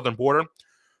Texas southern border.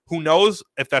 Who knows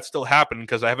if that's still happening,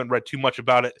 because I haven't read too much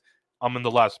about it in the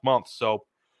last month. So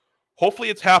hopefully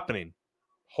it's happening.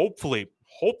 Hopefully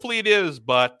it is,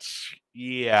 but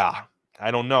yeah,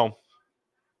 I don't know.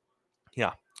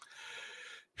 Yeah.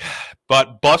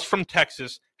 But busts from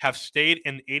Texas have stayed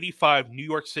in 85 New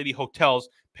York City hotels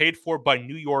paid for by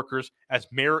New Yorkers as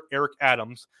Mayor Eric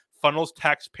Adams funnels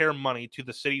taxpayer money to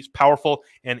the city's powerful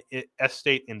and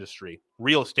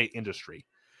real estate industry.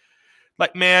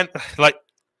 Like, man, like,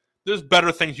 there's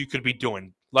better things you could be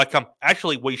doing. Like,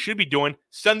 actually, what you should be doing,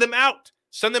 send them out.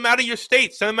 Send them out of your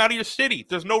state. Send them out of your city.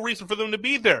 There's no reason for them to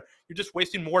be there. You're just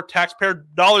wasting more taxpayer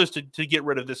dollars to get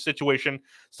rid of this situation,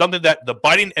 something that the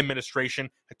Biden administration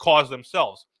had caused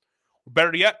themselves. Or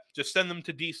better yet, just send them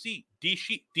to D.C.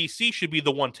 D.C. should be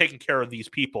the one taking care of these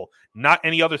people, not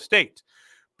any other state.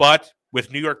 But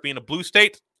with New York being a blue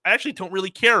state, I actually don't really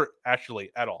care, at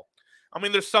all. I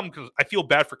mean, there's some, I feel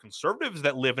bad for conservatives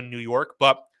that live in New York,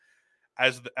 but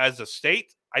as a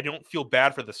state, I don't feel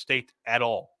bad for the state at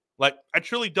all. Like, I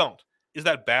truly don't. Is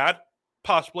that bad?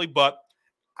 Possibly, but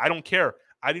I don't care.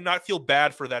 I do not feel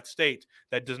bad for that state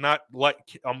that does not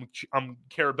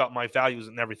care about my values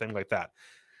and everything like that.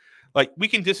 Like, we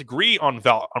can disagree on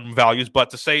values,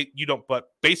 but to say you don't, but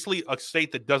basically a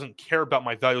state that doesn't care about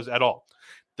my values at all,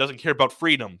 doesn't care about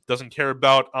freedom, doesn't care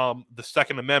about the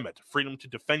Second Amendment, freedom to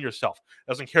defend yourself,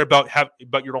 doesn't care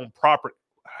about your own property,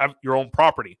 have your own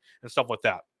property and stuff like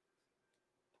that.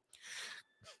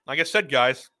 Like I said,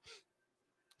 guys,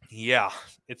 yeah,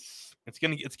 it's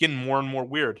getting more and more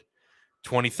weird.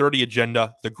 2030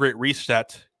 agenda, the Great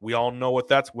Reset. We all know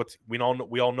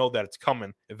we all know that it's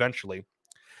coming eventually.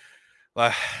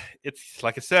 It's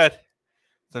like I said,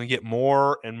 it's gonna get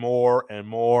more and more and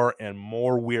more and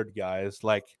more weird, guys.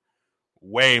 Like,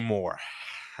 way more.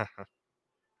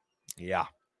 Yeah.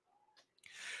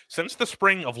 Since the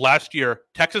spring of last year,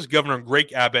 Texas Governor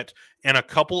Greg Abbott and a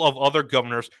couple of other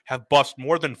governors have bused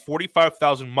more than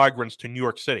 45,000 migrants to New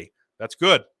York City. That's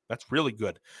good. That's really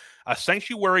good. A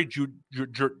sanctuary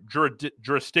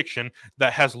jurisdiction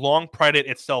that has long prided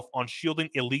itself on shielding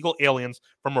illegal aliens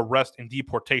from arrest and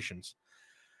deportations.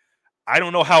 I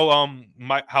don't know how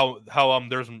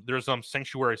there's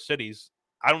sanctuary cities.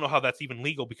 I don't know how that's even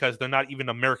legal, because they're not even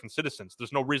American citizens.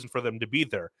 There's no reason for them to be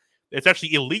there. It's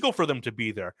actually illegal for them to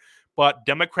be there. But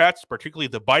Democrats, particularly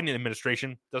the Biden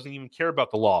administration, doesn't even care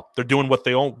about the law. They're doing what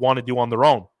they want to do on their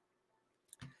own.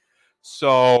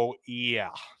 So, yeah.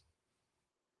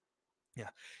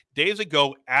 Days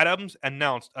ago, Adams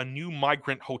announced a new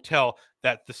migrant hotel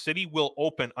that the city will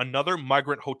open another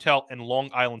migrant hotel in Long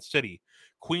Island City.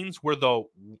 Queens, where the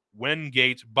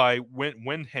Wingate by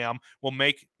Wyndham will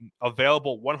make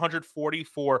available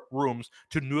 144 rooms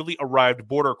to newly arrived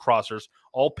border crossers,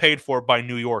 all paid for by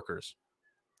New Yorkers.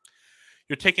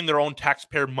 You're taking their own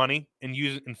taxpayer money and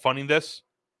funding this.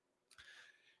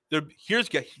 Here's,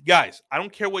 guys, I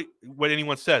don't care what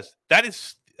anyone says. That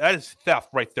is theft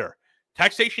right there.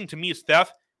 Taxation to me is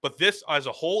theft. But this as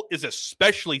a whole is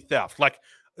especially theft. Like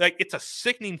it's a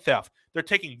sickening theft. They're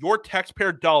taking your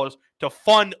taxpayer dollars to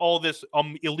fund all this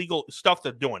illegal stuff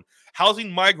they're doing,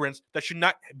 housing migrants that should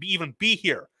not even be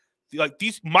here. Like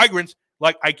these migrants,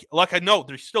 I know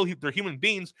they're human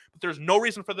beings, but there's no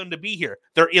reason for them to be here.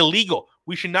 They're illegal.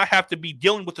 We should not have to be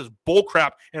dealing with this bull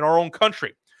crap in our own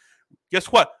country. Guess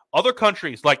what? Other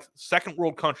countries, like second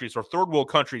world countries or third world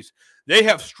countries, they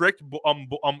have strict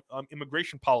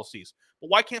immigration policies. But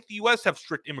why can't the U.S. have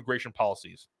strict immigration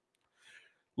policies?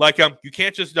 Like you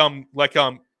can't just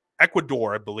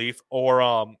Ecuador, I believe,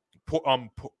 or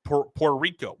Puerto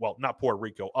Rico. Well, not Puerto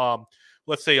Rico.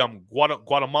 Let's say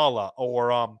Guatemala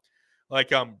or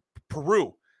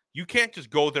Peru. You can't just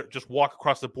go there, just walk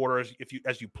across the border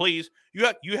as you please.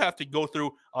 You have to go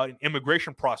through an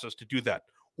immigration process to do that,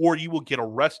 or you will get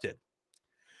arrested.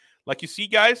 Like you see,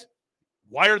 guys,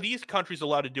 why are these countries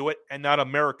allowed to do it and not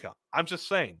America? I'm just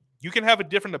saying. You can have a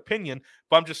different opinion,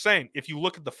 but I'm just saying, if you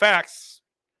look at the facts,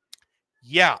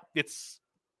 yeah.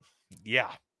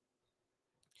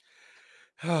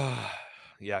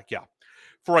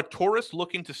 For a tourist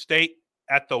looking to stay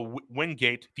at the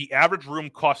Wingate, the average room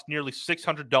costs nearly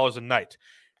 $600 a night.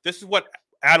 This is what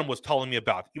Adam was telling me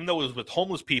about. Even though it was with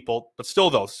homeless people, but still,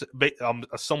 though,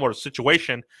 a similar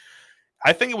situation.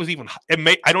 I think it was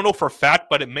I don't know for a fact,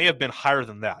 but it may have been higher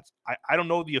than that. I don't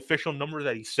know the official number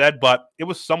that he said, but it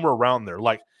was somewhere around there.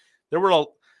 Like,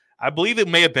 I believe it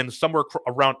may have been somewhere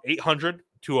around $800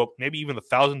 to maybe even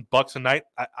 $1,000 a night.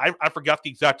 I forgot the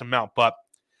exact amount, but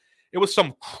it was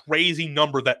some crazy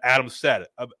number that Adam said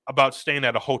about staying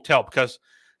at a hotel because,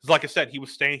 like I said, he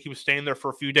was staying there for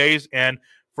a few days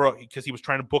because he was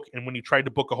trying to book, and when he tried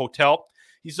to book a hotel,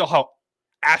 he saw how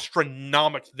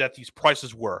astronomical that these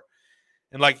prices were.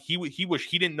 And like he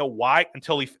didn't know why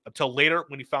until later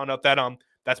when he found out that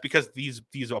that's because these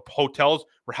hotels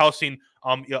were housing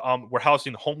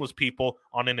homeless people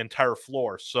on an entire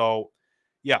floor. So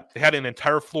yeah, they had an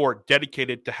entire floor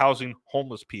dedicated to housing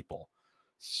homeless people.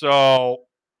 So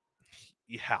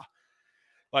yeah,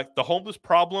 like the homeless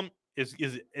problem is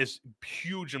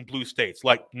huge in blue states,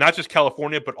 like not just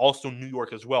California but also New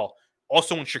York as well,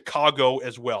 also in Chicago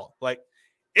as well. Like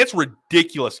it's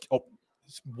ridiculous.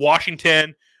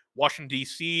 Washington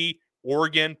D.C.,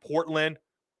 Oregon, Portland,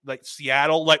 like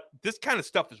Seattle, like this kind of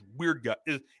stuff is weird.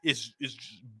 Is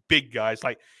big, guys.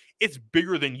 Like it's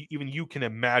bigger than even you can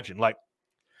imagine. Like,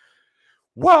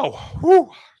 wow,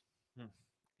 whew.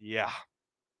 Yeah.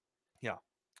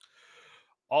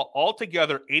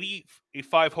 Altogether,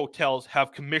 85 hotels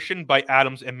have commissioned by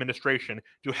Adams' administration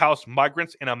to house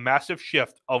migrants in a massive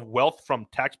shift of wealth from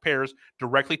taxpayers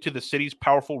directly to the city's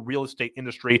powerful real estate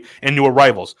industry and new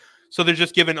arrivals. So they're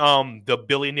just giving the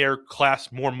billionaire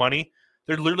class more money.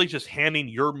 They're literally just handing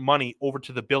your money over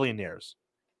to the billionaires.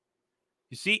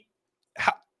 You see,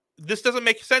 this doesn't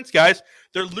make sense, guys.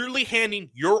 They're literally handing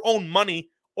your own money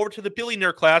over to the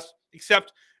billionaire class,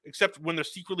 except when they're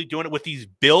secretly doing it with these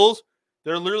bills.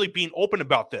 They're literally being open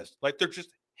about this. Like they're just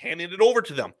handing it over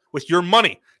to them with your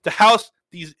money to house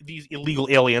these illegal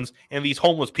aliens and these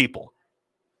homeless people.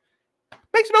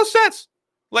 Makes no sense.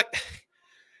 Like,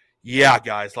 yeah,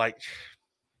 guys, like,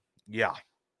 yeah.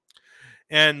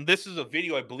 And this is a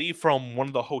video, I believe, from one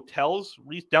of the hotels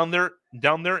down there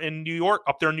in New York,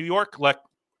 up there in New York, like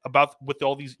about with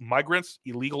all these migrants,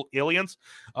 illegal aliens.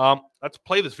 Let's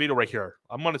play this video right here.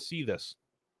 I'm going to see this.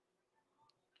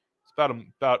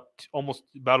 Almost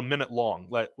about a minute long.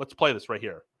 Let's play this right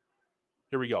here.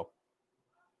 Here we go.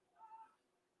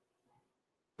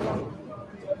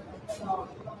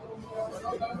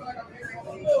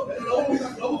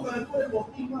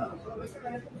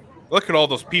 Look at all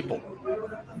those people.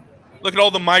 Look at all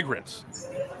the migrants.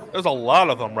 There's a lot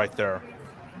of them right there.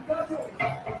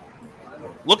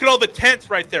 Look at all the tents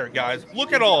right there, guys.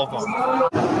 Look at all of them.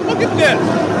 Look at this.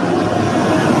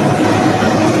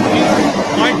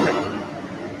 Migrants.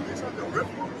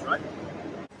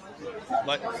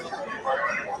 Like,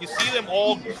 you see them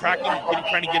all trying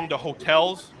to get into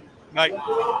hotels. Like,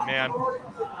 man,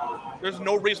 there's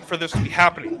no reason for this to be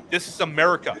happening. This is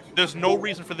America. There's no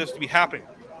reason for this to be happening.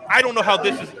 I don't know how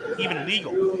this is even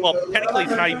legal. Well, technically,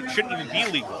 it shouldn't even be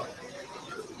legal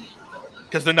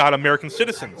because they're not American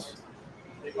citizens.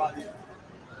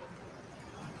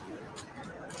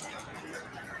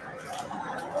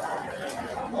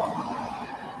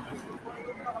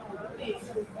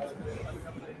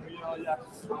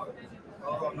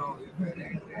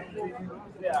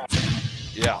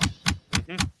 Yeah.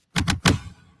 Mm-hmm.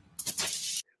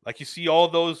 Like you see all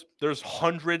those, there's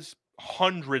hundreds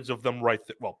hundreds of them right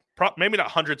there. Well, maybe not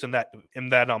hundreds in that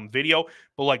video,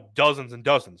 but like dozens and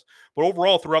dozens. But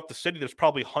overall, throughout the city, there's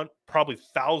probably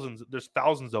thousands. There's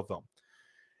thousands of them,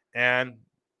 and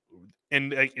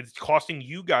it's costing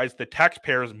you guys, the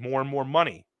taxpayers, more and more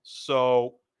money.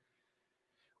 So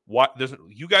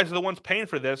you guys are the ones paying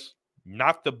for this,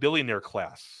 not the billionaire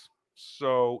class.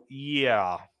 So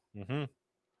yeah.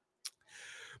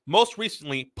 Most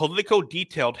recently, Politico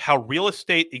detailed how real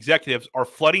estate executives are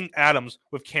flooding Adams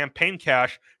with campaign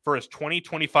cash for his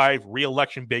 2025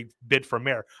 re-election bid for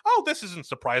mayor. Oh, this isn't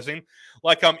surprising.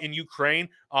 Like in Ukraine,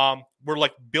 we're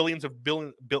like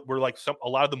we're like a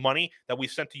lot of the money that we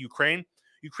sent to Ukraine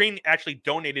actually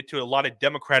donated to a lot of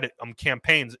Democratic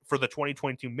campaigns for the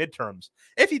 2022 midterms.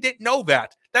 If you didn't know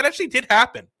that actually did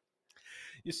happen.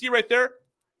 You see right there,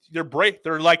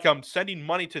 they're like sending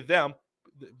money to them.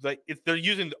 Like if they're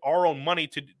using our own money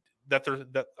to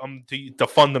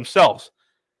fund themselves.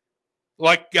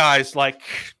 Like guys,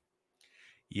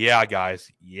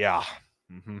 yeah.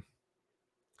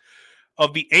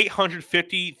 Of the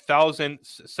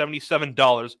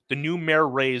 $850,077 the new mayor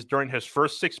raised during his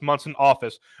first 6 months in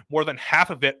office, more than half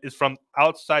of it is from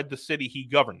outside the city he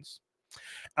governs.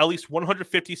 At least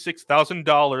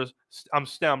 $156,000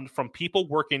 stemmed from people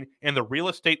working in the real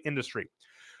estate industry.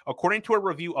 According to a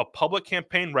review of public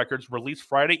campaign records released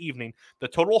Friday evening, the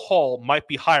total haul might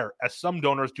be higher, as some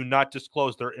donors do not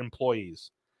disclose their employees.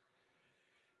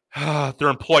 Their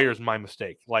employers, my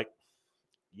mistake. Like,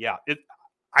 yeah,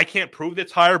 I can't prove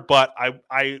it's higher, but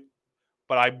I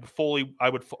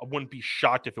wouldn't be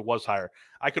shocked if it was higher.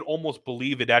 I could almost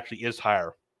believe it actually is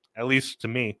higher, at least to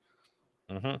me.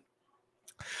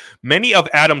 Many of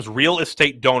Adams' real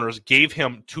estate donors gave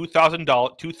him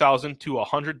 $2,000 to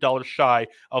 $100 shy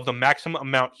of the maximum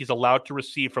amount he's allowed to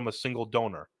receive from a single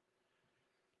donor.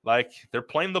 Like, they're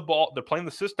playing the ball, they're playing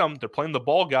the system, they're playing the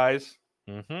ball, guys.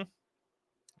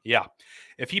 Yeah.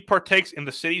 If he partakes in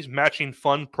the city's matching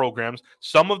fund programs,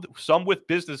 some with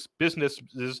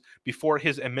businesses before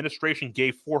his administration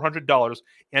gave $400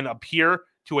 and appear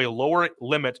to a lower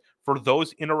limit for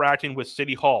those interacting with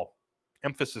City Hall.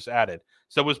 Emphasis added.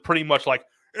 So it was pretty much like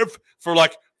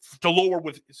to lower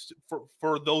with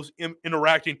for those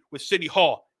interacting with City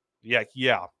Hall. Yeah.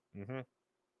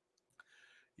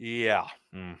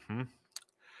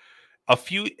 A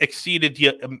few exceeded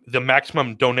the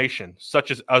maximum donation, such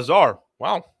as Azar.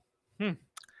 Wow.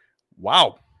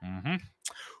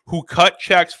 Who cut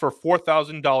checks for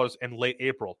 $4,000 in late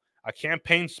April. A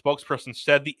campaign spokesperson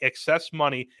said the excess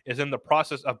money is in the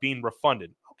process of being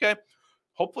refunded. Okay.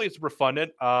 Hopefully it's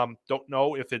refunded. Don't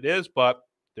know if it is, but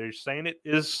they're saying it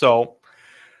is. So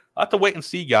I'll have to wait and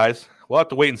see, guys. We'll have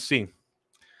to wait and see.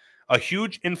 A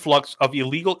huge influx of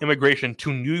illegal immigration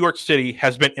to New York City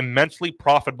has been immensely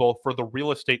profitable for the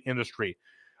real estate industry.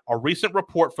 A recent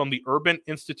report from the Urban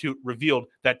Institute revealed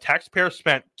that taxpayers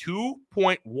spent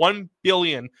 $2.1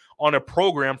 billion on a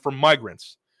program for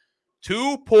migrants.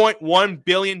 $2.1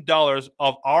 billion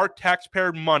of our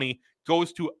taxpayer money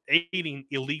goes to aiding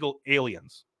illegal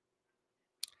aliens.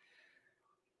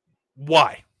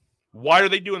 Why? Why are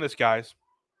they doing this, guys?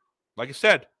 Like I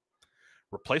said,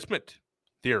 replacement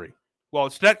theory. Well,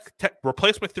 it's not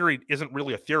replacement theory isn't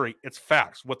really a theory. It's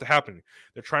facts. What's happening?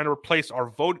 They're trying to replace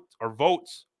our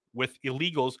votes with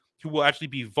illegals who will actually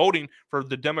be voting for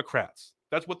the Democrats.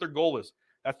 That's what their goal is.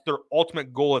 That's their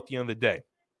ultimate goal at the end of the day.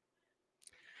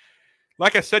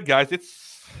 Like I said, guys,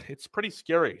 it's pretty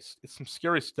scary. It's some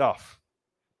scary stuff.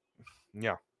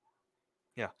 Yeah.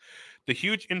 The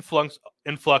huge influx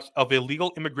of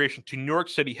illegal immigration to New York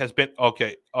City has been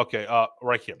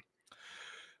right here.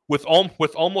 With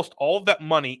almost all of that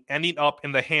money ending up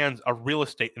in the hands of real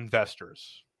estate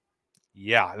investors.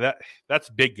 Yeah, that's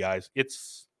big, guys.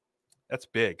 That's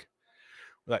big.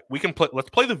 Like let's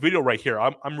play the video right here.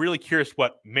 I'm really curious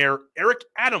what Mayor Eric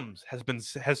Adams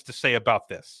has to say about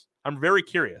this. I'm very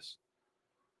curious.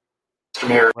 Mr.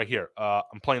 Mayor, right here.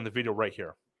 I'm playing the video right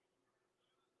here.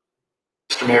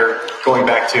 Mr. Mayor, going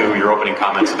back to your opening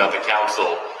comments about the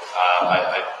council,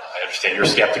 I understand you're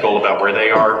skeptical about where they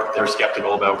are. They're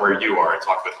skeptical about where you are. I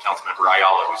talked with Councilmember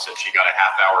Ayala, who said she got a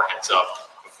half-hour heads up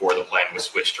before the plan was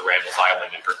switched to Randall's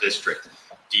Island in her district.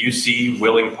 Do you see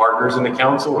willing partners in the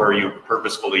council, or are you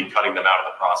purposefully cutting them out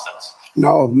of the process?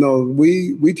 No.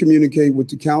 We communicate with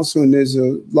the council, and there's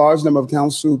a large number of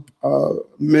council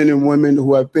men and women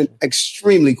who have been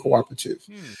extremely cooperative.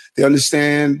 They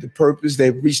understand the purpose.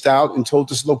 They've reached out and told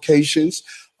us locations.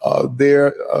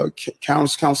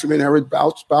 Councilman Eric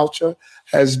Boucher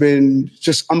has been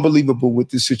just unbelievable with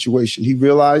this situation. He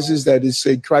realizes that it's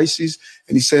a crisis,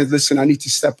 and he says, listen, I need to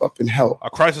step up and help. A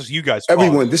crisis you guys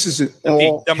Everyone, caused. this is an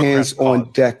all hands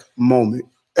on deck moment.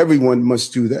 Everyone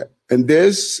must do that. And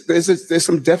there's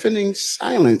some deafening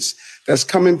silence that's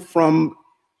coming from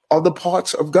other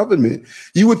parts of government.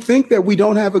 You would think that we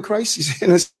don't have a crisis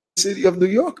in the city of New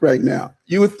York right now.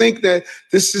 You would think that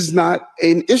this is not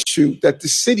an issue that the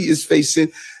city is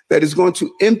facing that is going to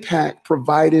impact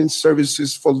providing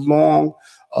services for long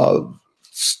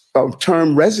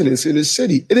term residents in the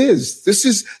city. It is. This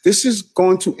is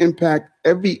going to impact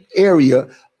every area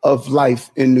of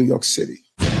life in New York City.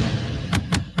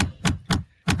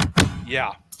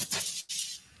 Yeah.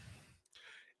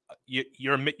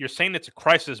 You're saying it's a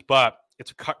crisis, but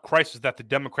it's a crisis that the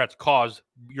Democrats caused.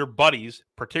 Your buddies,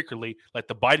 particularly like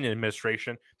the Biden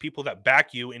administration, people that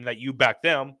back you and that you back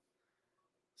them.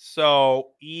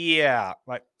 So yeah,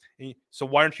 so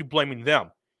why aren't you blaming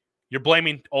them? You're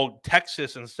blaming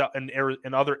Texas and stuff and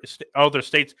other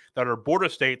states that are border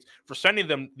states for sending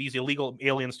them these illegal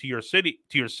aliens to your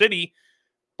city,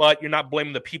 but you're not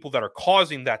blaming the people that are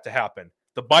causing that to happen.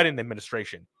 The Biden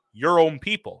administration, your own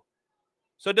people.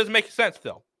 So it doesn't make sense,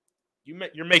 though.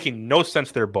 You're making no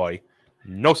sense there, boy.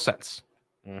 No sense.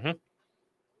 Mm-hmm.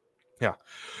 Yeah.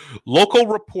 Local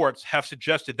reports have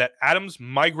suggested that Adams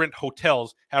migrant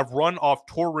hotels have run off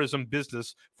tourism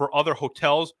business for other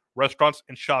hotels, restaurants,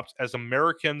 and shops as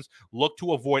Americans look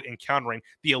to avoid encountering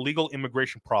the illegal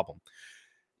immigration problem.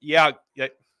 Yeah,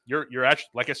 you're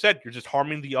actually, like I said, you're just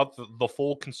harming the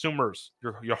full consumers.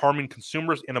 You're harming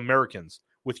consumers and Americans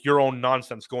with your own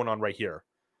nonsense going on right here.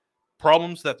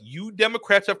 Problems that you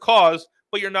Democrats have caused,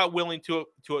 but you're not willing to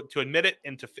admit it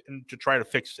and to try to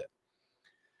fix it.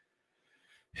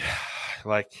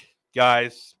 Like,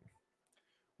 guys,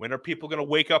 when are people going to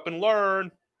wake up and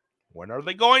learn? When are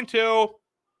they going to?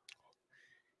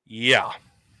 Yeah.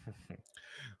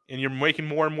 And you're making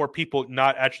more and more people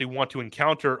not actually want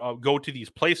to go to these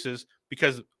places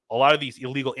because a lot of these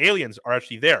illegal aliens are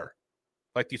actually there.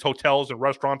 Like these hotels and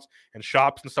restaurants and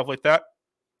shops and stuff like that.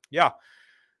 Yeah.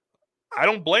 I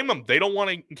don't blame them. They don't want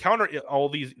to encounter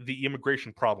the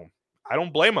immigration problem. I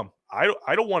don't blame them. I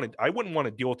wouldn't want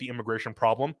to deal with the immigration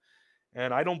problem,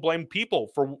 and I don't blame people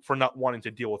for not wanting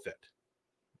to deal with it,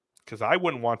 because I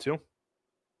wouldn't want to.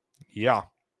 Yeah.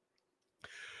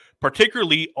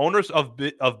 Particularly owners of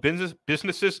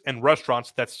businesses and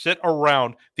restaurants that sit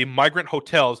around the migrant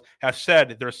hotels have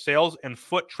said their sales and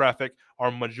foot traffic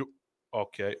are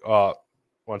Okay.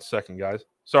 1 second, guys.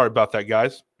 Sorry about that,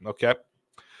 guys. Okay.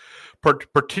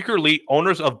 Particularly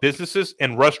owners of businesses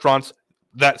and restaurants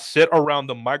that sit around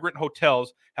the migrant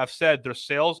hotels have said their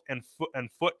sales and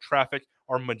foot traffic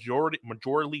are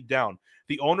majorly down.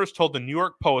 The owners told the New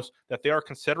York Post that they are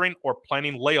considering or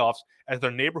planning layoffs as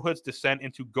their neighborhoods descend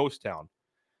into ghost town.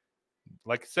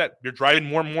 Like I said, you're driving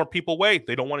more and more people away.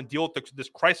 They don't want to deal with this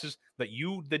crisis that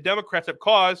the Democrats, have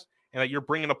caused and that you're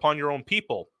bringing upon your own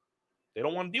people. They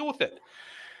don't want to deal with it.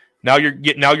 Now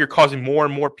you're causing more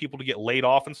and more people to get laid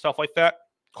off and stuff like that,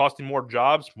 costing more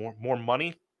jobs, more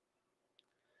money.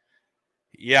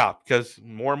 Yeah, because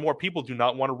more and more people do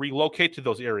not want to relocate to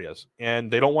those areas,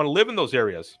 and they don't want to live in those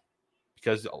areas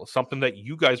because something that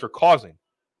you guys are causing.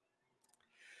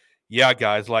 Yeah,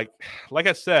 guys, like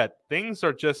I said, things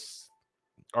are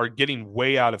getting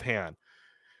way out of hand.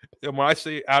 And when I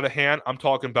say out of hand, I'm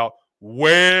talking about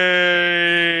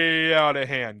way out of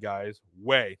hand, guys.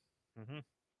 Way. Mm-hmm.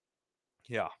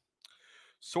 Yeah.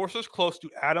 Sources close to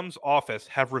Adams' office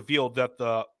have revealed that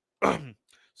the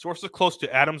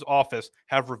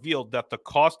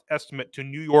cost estimate to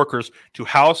New Yorkers to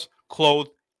house, clothe,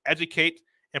 educate,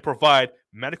 and provide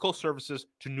medical services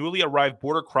to newly arrived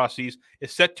border crossees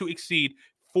is set to exceed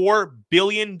 $4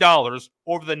 billion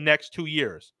over the next 2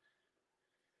 years.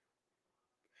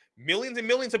 Millions and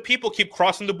millions of people keep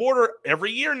crossing the border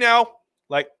every year now.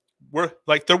 Were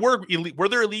there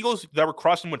illegals that were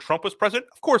crossing when Trump was president?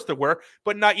 Of course there were,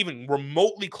 but not even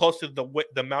remotely close to the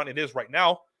amount it is right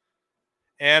now.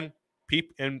 And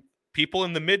people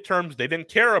in the midterms, they didn't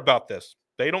care about this.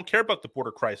 They don't care about the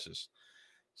border crisis.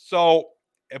 So,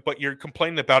 but you're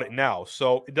complaining about it now.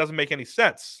 So it doesn't make any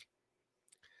sense.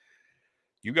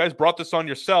 You guys brought this on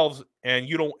yourselves, and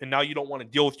now you don't want to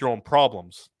deal with your own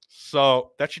problems.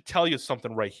 So that should tell you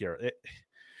something right here.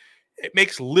 It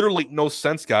makes literally no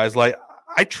sense, guys. Like,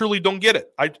 I truly don't get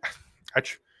it. I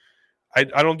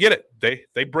don't get it.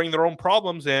 They bring their own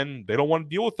problems, and they don't want to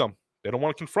deal with them. They don't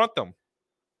want to confront them.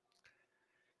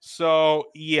 So,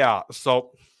 yeah.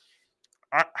 So,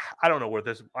 I don't know where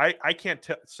this. I can't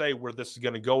say where this is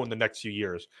going to go in the next few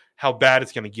years. How bad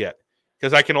it's going to get,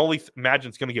 because I can only imagine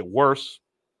it's going to get worse.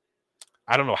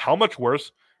 I don't know how much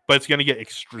worse, but it's going to get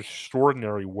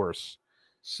extraordinarily worse.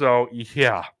 So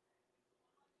yeah,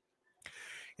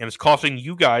 and it's costing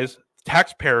you guys,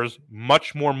 taxpayers,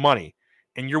 much more money,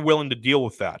 and you're willing to deal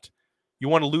with that. You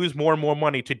want to lose more and more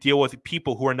money to deal with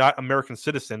people who are not American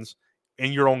citizens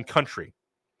in your own country.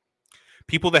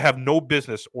 People that have no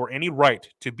business or any right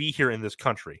to be here in this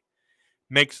country.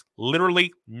 Makes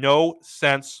literally no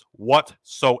sense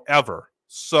whatsoever.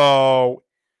 So,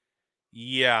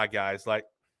 yeah, guys, like,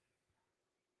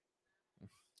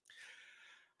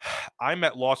 I'm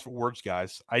at loss for words,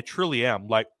 guys. I truly am.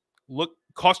 Like, look,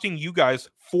 costing you guys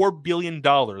 $4 billion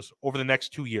over the next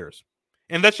 2 years.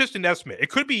 And that's just an estimate. It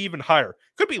could be even higher.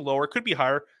 It could be lower. It could be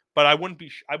higher. But I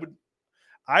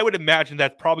would imagine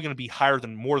that's probably going to be higher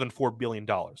than more than $4 billion.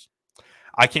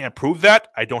 I can't prove that.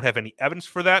 I don't have any evidence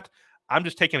for that. I'm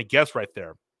just taking a guess right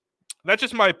there. That's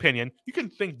just my opinion. You can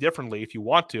think differently if you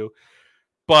want to.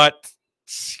 But,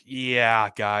 yeah,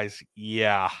 guys,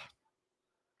 yeah.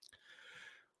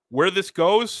 Where this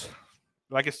goes,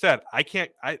 like I said, I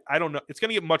don't know. It's going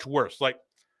to get much worse. Like,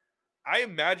 I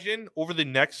imagine over the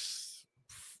next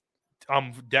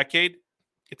decade,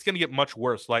 it's going to get much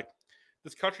worse. Like,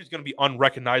 this country is going to be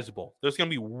unrecognizable. There's going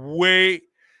to be way,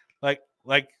 like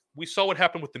we saw what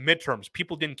happened with the midterms.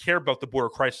 People didn't care about the border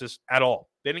crisis at all.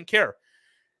 They didn't care.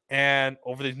 And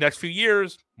over the next few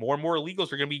years, more and more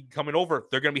illegals are going to be coming over.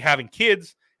 They're going to be having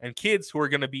kids, and kids who are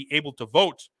going to be able to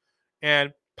vote.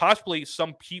 And possibly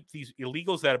these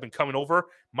illegals that have been coming over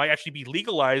might actually be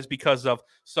legalized because of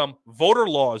some voter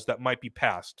laws that might be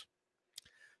passed.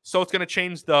 So it's going to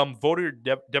change the voter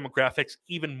demographics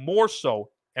even more so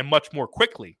and much more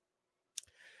quickly.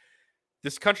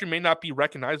 This country may not be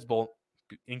recognizable.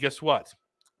 And guess what?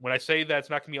 When I say that it's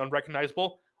not going to be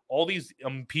unrecognizable, all these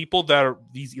people that are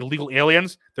these illegal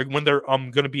aliens, when they're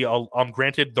going to be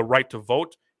granted the right to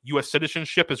vote, U.S.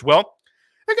 citizenship as well,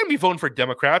 they're going to be voting for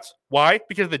Democrats. Why?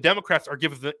 Because the Democrats are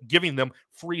giving them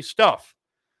free stuff.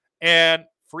 And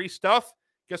free stuff,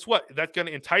 guess what? That's going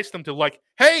to entice them to, like,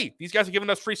 hey, these guys are giving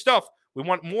us free stuff. We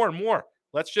want more and more.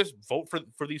 Let's just vote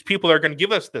for these people that are going to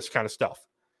give us this kind of stuff.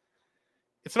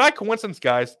 It's not a coincidence,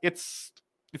 guys. It's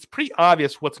pretty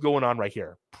obvious what's going on right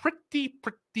here. Pretty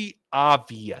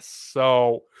obvious.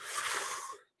 So,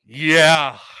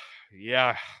 yeah.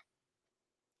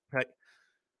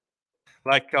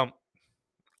 Like,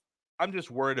 I'm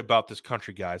just worried about this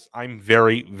country, guys. I'm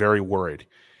very, very worried.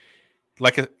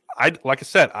 Like I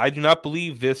said, I do not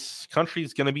believe this country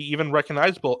is going to be even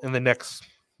recognizable in the next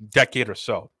decade or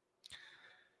so.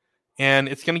 And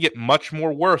it's going to get much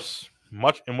more worse.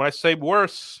 And when I say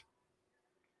worse,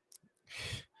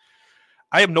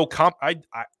 I have no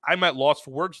I'm at loss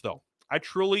for words, though. I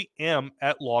truly am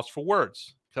at loss for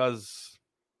words because,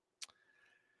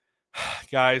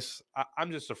 guys,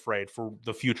 I'm just afraid for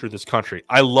the future of this country.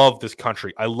 I love this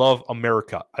country. I love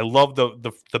America. I love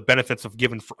the benefits of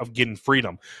getting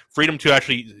freedom to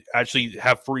actually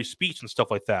have free speech and stuff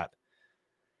like that.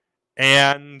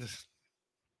 And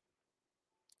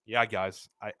yeah, guys,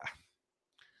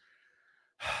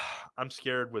 I'm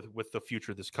scared with the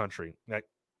future of this country. Like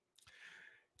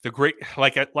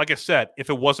I said, if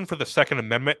it wasn't for the Second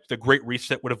Amendment, the Great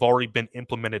Reset would have already been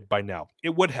implemented by now.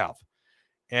 It would have.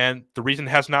 And the reason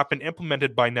it has not been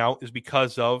implemented by now is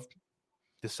because of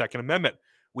the Second Amendment.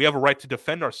 We have a right to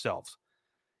defend ourselves.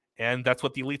 And that's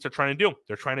what the elites are trying to do.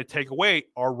 They're trying to take away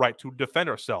our right to defend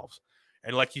ourselves.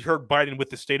 And like you heard Biden with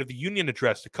the State of the Union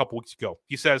address a couple weeks ago,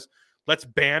 he says,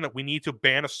 we need to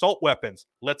ban assault weapons.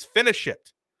 Let's finish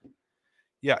it.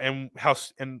 Yeah, and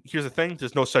here's the thing,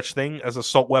 there's no such thing as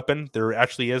assault weapon. There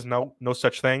actually is no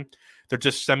such thing. They're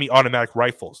just semi-automatic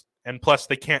rifles. And plus,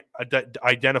 they can't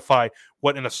identify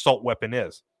what an assault weapon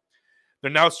is.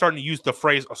 They're now starting to use the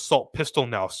phrase assault pistol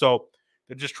now. So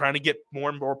they're just trying to get more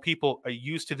and more people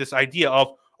used to this idea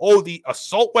of, the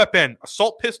assault weapon,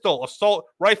 assault pistol, assault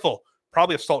rifle.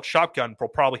 Probably assault shotgun will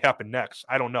probably happen next.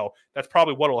 I don't know. That's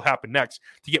probably what will happen next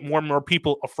to get more and more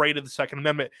people afraid of the Second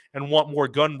Amendment and want more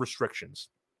gun restrictions.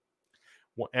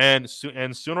 And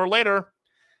sooner or later,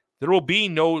 there will be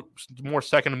no more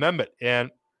Second Amendment.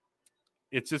 And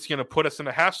it's just going to put us in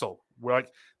a hassle where,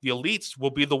 like, the elites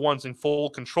will be the ones in full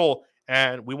control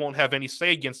and we won't have any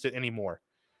say against it anymore.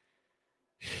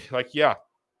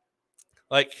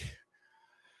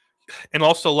 And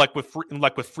also,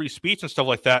 with free speech and stuff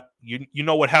like that, you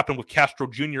know what happened with Castro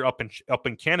Jr. up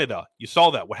in Canada. You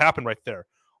saw that. What happened right there?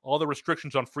 All the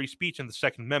restrictions on free speech in the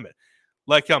Second Amendment.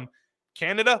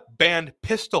 Canada banned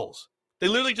pistols. They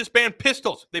literally just banned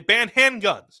pistols. They banned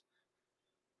handguns.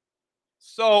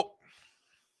 So,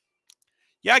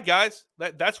 yeah, guys,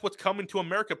 that's what's coming to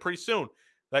America pretty soon.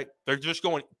 Like, they're just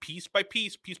going piece by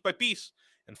piece, piece by piece.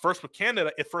 And first with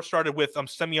Canada, it first started with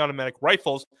semi-automatic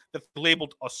rifles that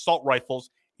labeled assault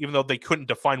rifles, even though they couldn't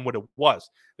define what it was.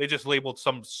 They just labeled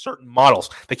some certain models.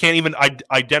 They can't even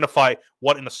identify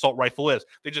what an assault rifle is.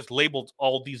 They just labeled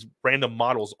all these random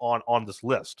models on this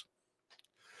list.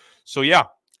 So, yeah.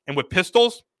 And with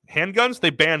pistols, handguns,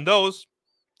 they banned those.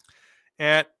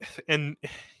 And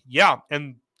yeah,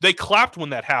 and they clapped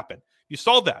when that happened. You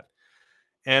saw that.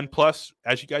 And plus,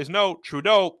 as you guys know,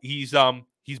 Trudeau, he's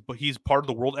part of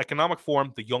the World Economic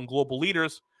Forum, the young global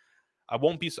leaders. I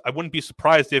wouldn't be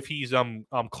surprised if he's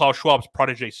Klaus Schwab's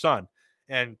protege son,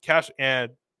 and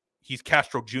he's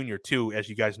Castro Jr. too, as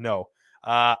you guys know.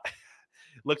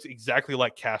 Looks exactly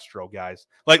like Castro, guys.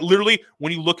 Like, literally,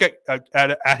 when you look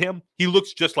at him, he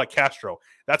looks just like Castro.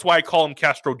 That's why I call him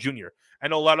Castro Jr. I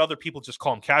know a lot of other people just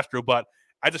call him Castro, but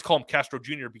I just call him Castro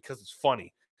Jr. because it's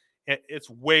funny. It's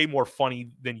way more funny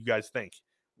than you guys think.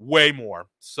 Way more.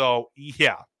 So,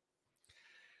 yeah.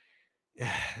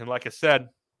 And like I said,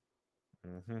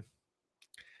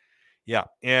 yeah.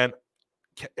 And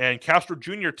Castro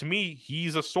Jr., to me,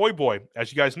 he's a soy boy.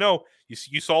 As you guys know,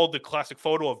 you saw the classic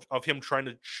photo of him trying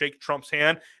to shake Trump's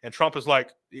hand, and Trump is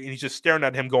like, and he's just staring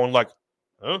at him going like,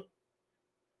 huh?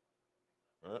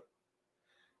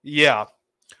 Yeah.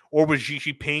 Or was Xi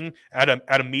Jinping at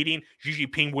a meeting? Xi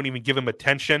Jinping wouldn't even give him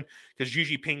attention because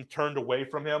Xi Jinping turned away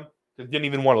from him. Didn't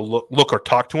even want to look or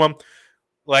talk to him.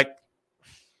 Like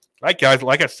guys,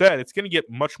 like I said, it's going to get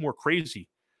much more crazy.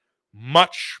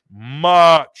 Much,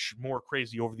 much more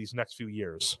crazy over these next few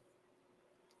years.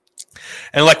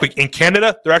 And like in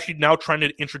Canada, they're actually now trying to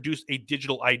introduce a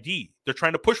digital ID. They're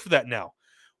trying to push for that now.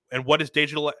 And what does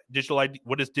digital ID?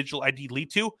 What does digital ID lead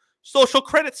to? Social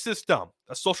credit system,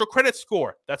 a social credit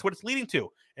score. That's what it's leading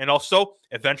to. And also,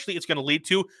 eventually, it's going to lead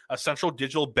to a central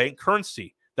digital bank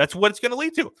currency. That's what it's going to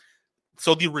lead to.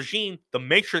 So the regime, the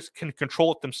matrix, can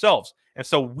control it themselves. And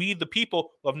so we, the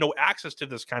people, will have no access to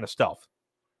this kind of stuff.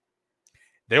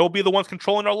 They will be the ones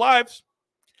controlling our lives.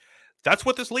 That's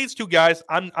what this leads to, guys.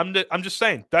 I'm just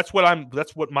saying. That's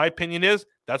what my opinion is.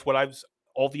 That's what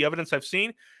all the evidence I've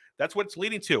seen. That's what it's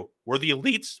leading to. We're the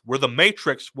elites. We're the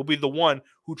matrix. Will be the one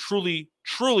who truly,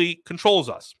 truly controls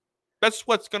us. That's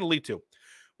what's going to lead to.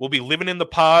 We'll be living in the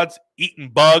pods, eating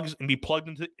bugs, and be plugged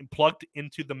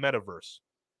into the metaverse.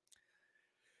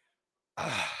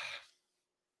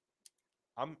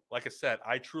 Like I said,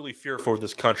 I truly fear for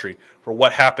this country, for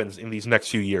what happens in these next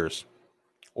few years,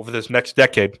 over this next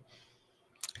decade.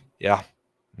 Yeah.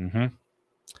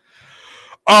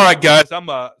 All right, guys, I'm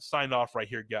signing off right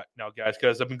here now, guys,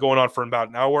 because I've been going on for about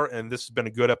an hour, and this has been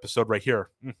a good episode right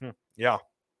here. Yeah.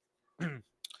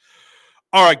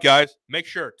 All right, guys, make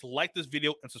sure to like this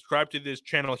video and subscribe to this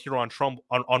channel here on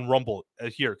Rumble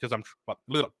here, because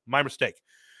my mistake.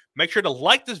 Make sure to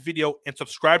like this video and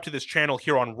subscribe to this channel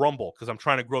here on Rumble, because I'm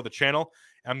trying to grow the channel.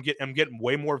 I'm getting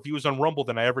way more views on Rumble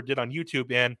than I ever did on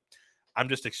YouTube, and I'm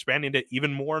just expanding it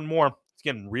even more and more. It's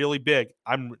getting really big.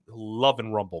 I'm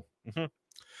loving Rumble.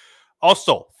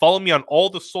 Also, follow me on all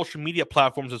the social media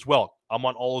platforms as well. I'm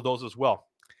on all of those as well.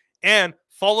 And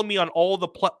follow me on all the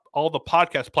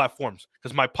podcast platforms,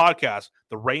 because my podcast,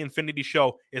 The Ray Infinity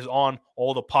Show, is on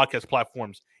all the podcast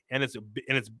platforms, and it's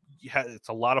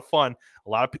a lot of fun. A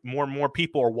lot of more and more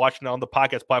people are watching it on the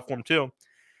podcast platform too,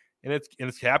 and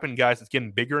it's happening, guys. It's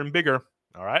getting bigger and bigger.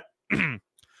 All right,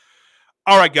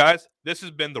 all right, guys. This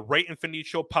has been the Ray Infinity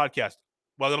Show podcast.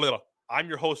 I'm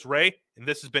your host, Ray, and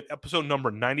this has been episode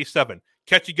number 97.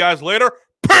 Catch you guys later.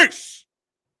 Peace.